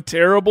draft have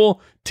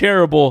terrible.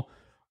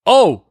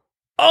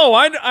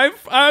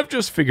 I've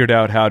just figured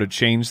out how to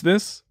change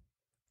this.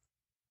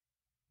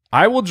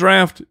 I will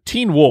draft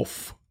Teen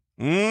Wolf.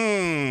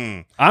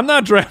 I'm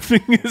not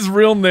drafting his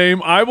real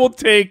name. I will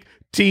take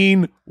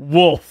Teen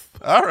Wolf.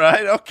 All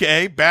right,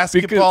 okay.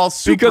 Basketball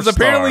superstar. Because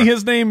apparently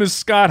his name is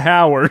Scott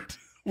Howard,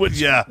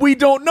 which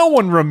no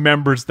one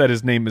remembers that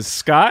his name is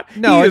Scott.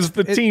 No, he is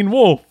the Teen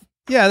Wolf.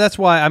 Yeah, that's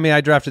why.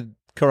 I drafted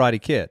Karate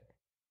Kid.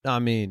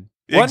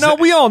 Well, no,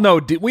 we all know.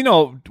 We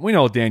know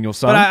Daniel's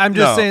son. But I'm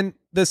just saying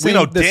the same. We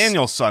know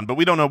Daniel's son, but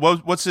we don't know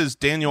what's his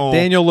Daniel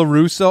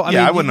LaRusso.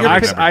 I wouldn't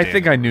have remembered I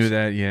think I knew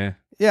that. Yeah.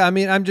 Yeah, I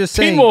mean, I'm just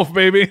saying. Teen Wolf,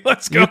 baby.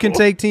 Let's go. You can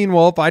take Teen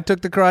Wolf. I took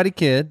the Karate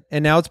Kid,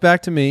 and now it's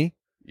back to me.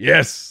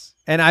 Yes.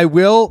 And I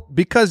will,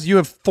 because you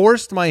have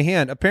forced my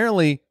hand.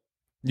 Apparently,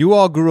 you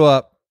all grew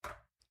up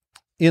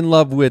in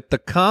love with the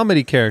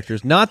comedy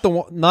characters, not the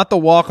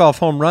walk-off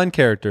home run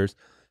characters.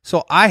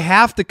 So I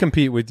have to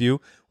compete with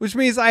you, which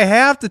means I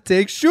have to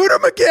take Shooter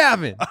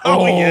McGavin.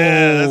 Oh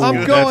yeah,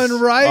 I'm going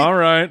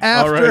right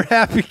after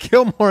Happy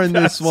Gilmore in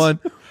this one.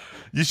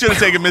 You should have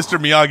taken Mr.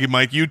 Miyagi,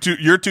 Mike. Your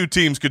two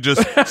teams could just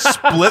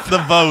split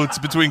the votes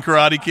between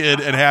Karate Kid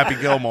and Happy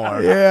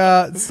Gilmore.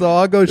 Yeah, so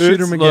I'll go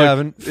Shooter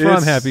McGavin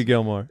from Happy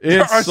Gilmore.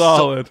 It's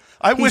solid.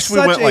 I wish we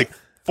went like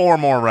 4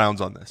 more rounds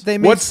on this. They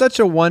made such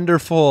a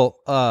wonderful,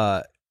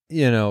 let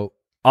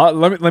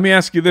me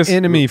ask you this.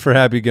 Enemy for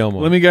Happy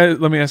Gilmore.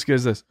 Let me ask you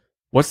guys this.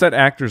 What's that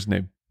actor's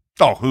name?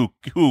 Oh,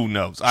 who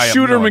knows?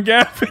 Shooter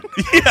McGavin.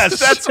 Yes,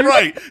 that's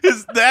right.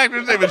 The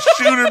actor's name is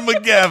Shooter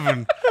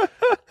McGavin.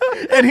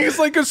 And he's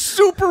like a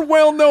super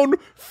well-known,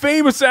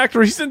 famous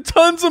actor. He's in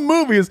tons of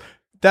movies.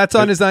 That's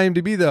on his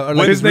IMDb, though. Or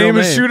like his name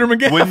is Shooter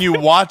McGavin. When you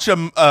watch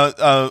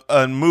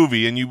a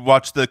movie and you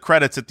watch the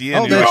credits at the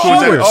end, there's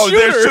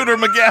Shooter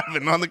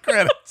McGavin on the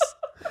credits.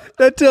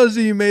 That tells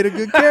you made a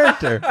good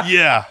character.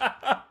 Yeah.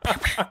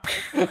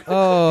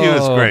 Oh. He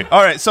was great.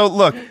 All right, so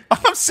look,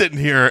 I'm sitting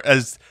here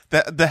as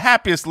the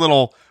happiest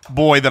little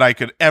boy that I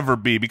could ever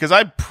be because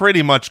I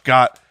pretty much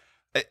got,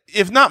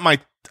 if not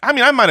I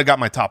might have got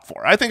my top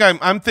 4.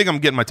 I'm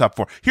getting my top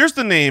 4. Here's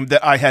the name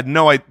that I had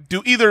no idea.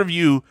 Do either of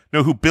you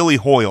know who Billy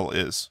Hoyle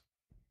is?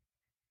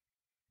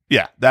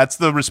 Yeah, that's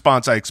the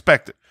response I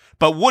expected.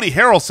 But Woody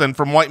Harrelson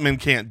from White Men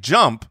Can't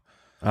Jump,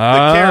 the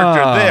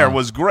character there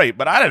was great,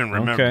 but I didn't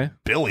remember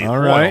Billy Hoyle.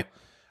 Right.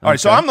 All right,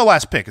 so I'm the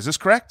last pick. Is this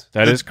correct?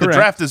 That is correct. The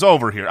draft is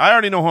over here. I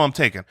already know who I'm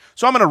taking.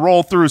 So I'm going to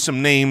roll through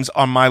some names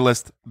on my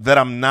list that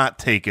I'm not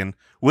taking.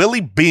 Willie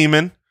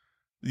Beeman.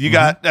 You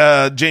got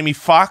Jamie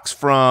Foxx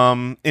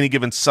from Any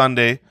Given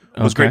Sunday.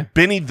 Was great.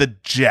 Benny the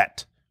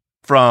Jet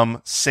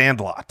from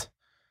Sandlot.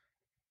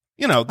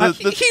 You know,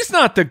 he's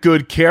not the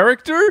good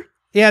character.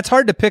 Yeah, it's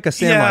hard to pick a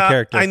Sandlot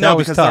character. I know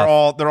because they're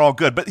all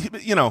good.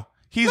 But you know,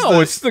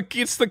 it's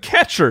the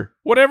catcher,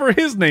 whatever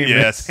his name is.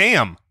 Yes,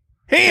 Ham.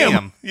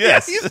 Yes,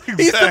 Yes, he's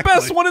the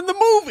best one in the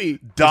movie.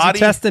 Is he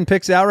testing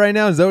picks out right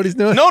now? Is that what he's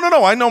doing? No.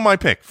 I know my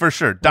pick for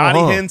sure.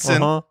 Dottie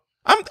Hinson.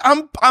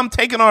 I'm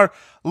taking our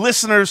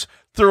listeners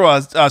through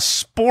a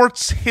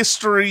sports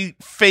history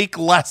fake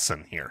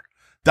lesson here.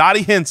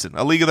 Dottie Hinson,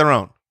 A League of Their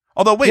Own.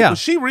 Although, wait, was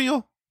she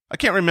real? I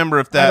can't remember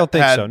if that. I don't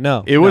think so.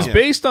 No, it was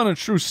based on a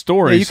true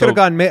story. Yeah, you could have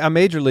gotten a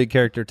major league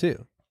character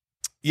too.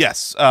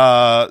 Yes.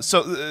 Are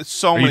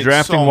you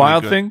drafting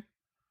Wild Thing?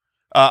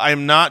 I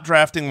am not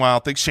drafting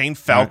Wild Thing. Shane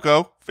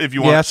Falco, if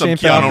you want some Shane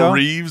Keanu Falco.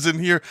 Reeves in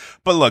here.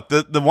 But look,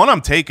 the one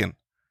I'm taking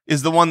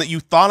is the one that you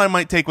thought I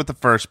might take with the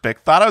first pick.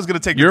 Thought I was going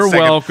to take with the second.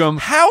 You're welcome.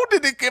 How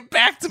did it get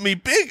back to me?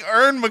 Big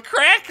Ern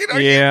McCracken? Are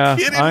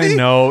you kidding me? I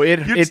know.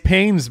 It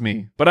pains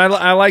me. But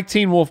I like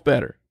Teen Wolf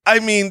better. I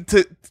mean,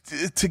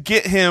 to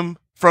get him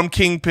from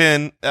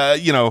Kingpin,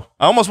 I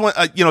almost went,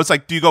 it's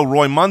like, do you go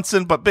Roy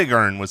Munson? But Big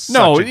Ern was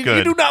such a good.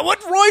 You do not.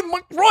 What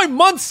Roy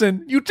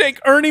Munson? You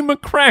take Ernie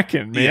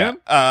McCracken, man.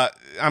 Yeah.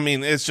 I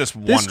mean, it's just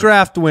wonderful. This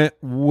draft went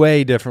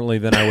way differently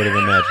than I would have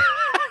imagined.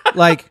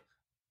 Like,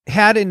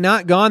 had it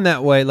not gone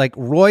that way, like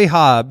Roy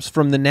Hobbs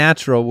from The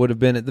Natural would have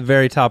been at the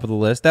very top of the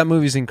list. That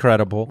movie's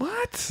incredible.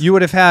 What? You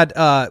would have had,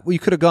 you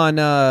could have gone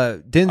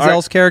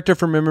Denzel's character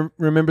from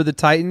Remember the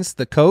Titans,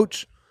 the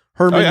coach,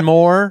 Herman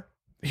Moore.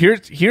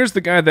 Here's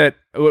the guy that,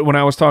 when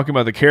I was talking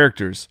about the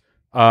characters,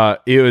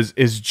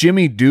 is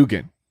Jimmy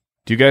Dugan.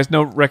 Do you guys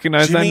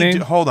recognize that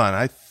name? Hold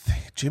on.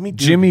 Jimmy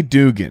Dugan. Jimmy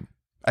Dugan.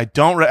 I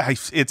don't.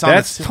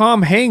 That's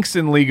Tom Hanks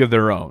in League of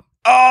Their Own.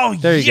 Oh,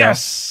 there you go.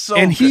 So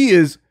and good. He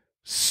is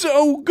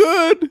so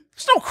good.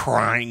 There's no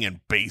crying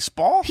in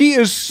baseball. He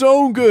is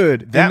so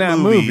good in that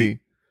movie.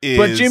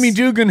 But Jimmy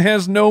Dugan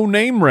has no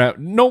name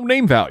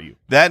value.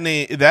 That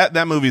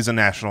movie is a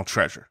national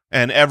treasure,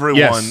 and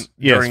everyone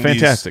during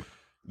fantastic.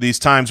 These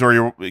times where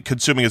you're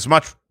consuming as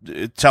much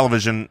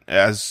television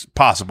as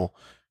possible,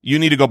 you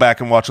need to go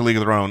back and watch A League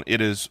of Their Own. It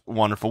is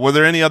wonderful. Were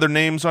there any other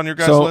names on your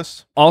guys'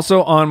 list?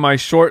 Also on my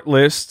short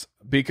list,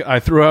 I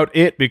threw out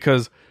it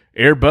because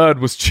Air Bud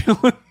was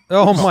chilling.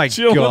 Oh my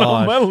god!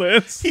 On my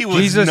list. He was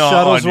Jesus not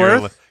Shuttlesworth? on your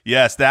list.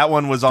 Yes, that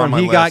one was on my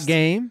list. He Got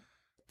Game,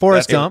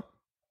 Forrest Gump.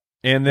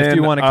 And then if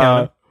you want to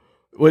count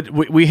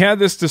him. We had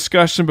this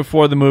discussion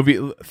before the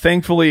movie.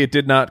 Thankfully, it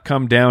did not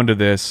come down to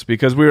this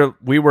because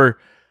we were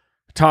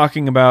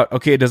talking about,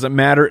 okay, does it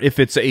matter if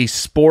it's a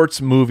sports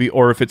movie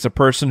or if it's a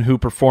person who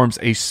performs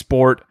a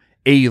sport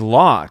a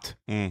lot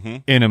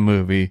in a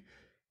movie?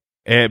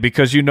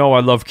 Because I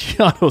love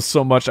Keanu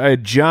so much. I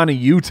had Johnny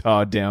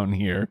Utah down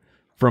here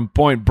from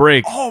Point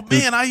Break. Oh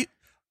man,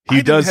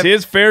 he does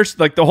his fair.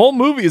 Like the whole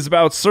movie is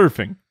about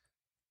surfing.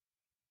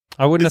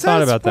 I wouldn't have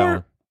thought about that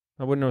one.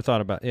 I wouldn't have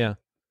thought about. Yeah.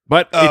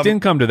 But it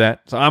didn't come to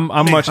that, so I'm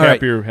much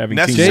happier having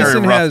teams.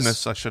 Necessary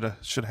roughness. I should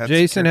have.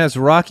 Jason has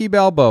Rocky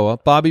Balboa,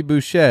 Bobby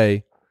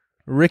Boucher,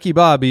 Ricky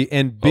Bobby,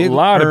 and Big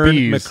Ern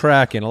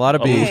McCracken. A lot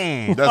of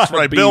bees. That's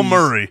right, Bill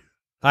Murray.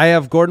 I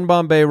have Gordon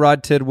Bombay,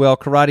 Rod Tidwell,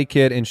 Karate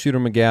Kid, and Shooter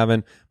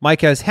McGavin.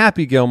 Mike has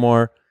Happy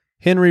Gilmore,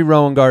 Henry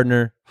Rowan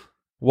Gardner,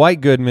 White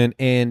Goodman,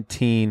 and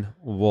Teen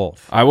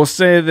Wolf. I will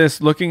say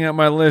this, looking at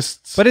my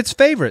lists, but it's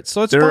favorites,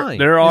 so it's fine.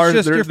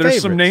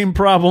 There's some name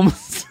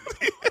problems.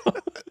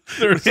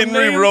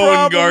 Henry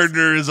Rowan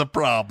Gardner is a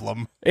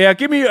problem. Yeah,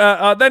 give me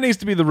that needs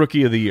to be the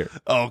Rookie of the Year.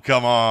 Oh,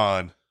 come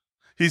on.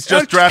 He's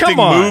just drafting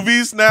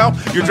movies now?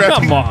 You're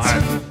drafting. Come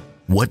on.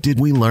 What did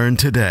we learn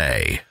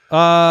today?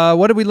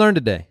 What did we learn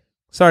today?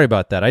 Sorry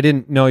about that. I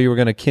didn't know you were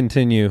going to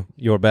continue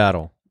your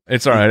battle.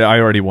 It's all right. I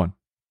already won.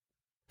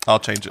 I'll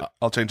change it.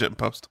 I'll change it in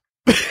post.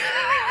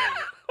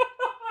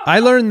 I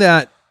learned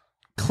that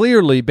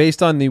clearly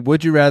based on the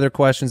Would You Rather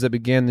questions that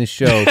began this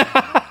show.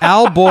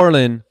 Al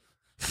Borland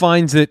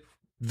finds it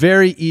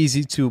very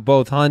easy to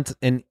both hunt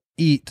and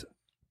eat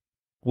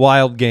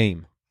wild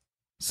game.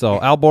 So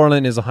Al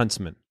Borland is a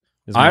huntsman.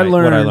 What I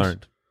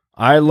learned.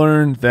 I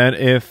learned that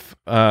if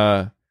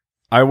I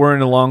were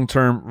in a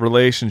long-term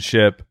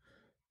relationship,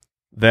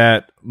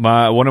 that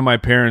one of my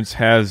parents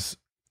has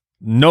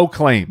no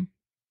claim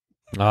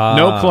in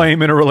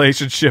a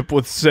relationship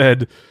with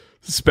said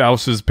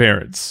spouse's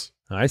parents.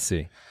 I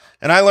see.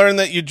 And I learned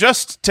that you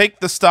just take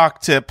the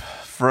stock tip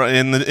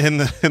in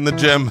the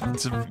gym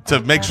to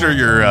make sure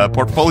your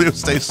portfolio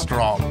stays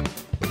strong.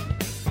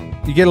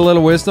 You get a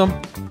little wisdom.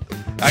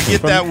 I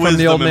get that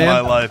wisdom in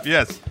my life.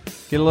 Yes.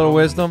 Get a little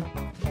wisdom.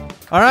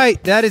 All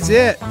right, that is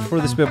it for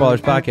the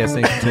Spitballers podcast.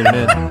 Thanks for tuning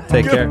in.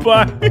 Take care.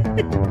 Bye.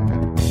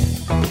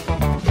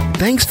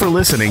 Thanks for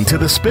listening to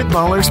the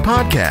Spitballers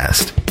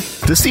podcast.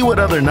 To see what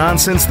other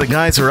nonsense the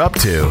guys are up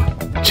to,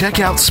 check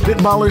out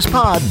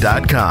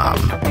SpitballersPod.com.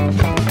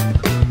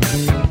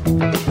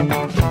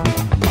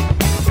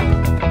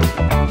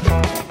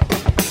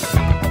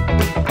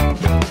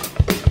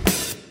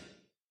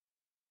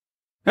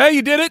 Hey,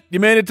 you did it. You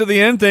made it to the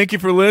end. Thank you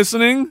for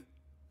listening.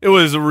 It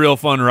was a real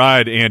fun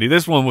ride, Andy.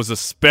 This one was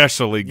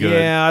especially good.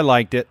 Yeah, I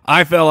liked it.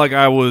 I felt like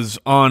I was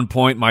on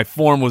point. My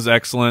form was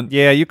excellent.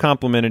 Yeah, you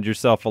complimented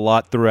yourself a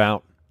lot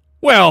throughout.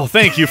 Well,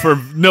 thank you for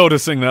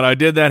noticing that I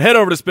did that. Head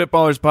over to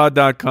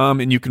SpitballersPod.com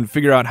and you can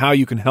figure out how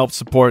you can help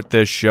support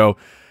this show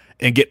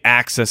and get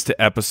access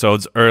to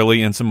episodes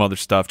early and some other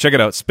stuff. Check it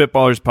out,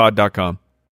 SpitballersPod.com.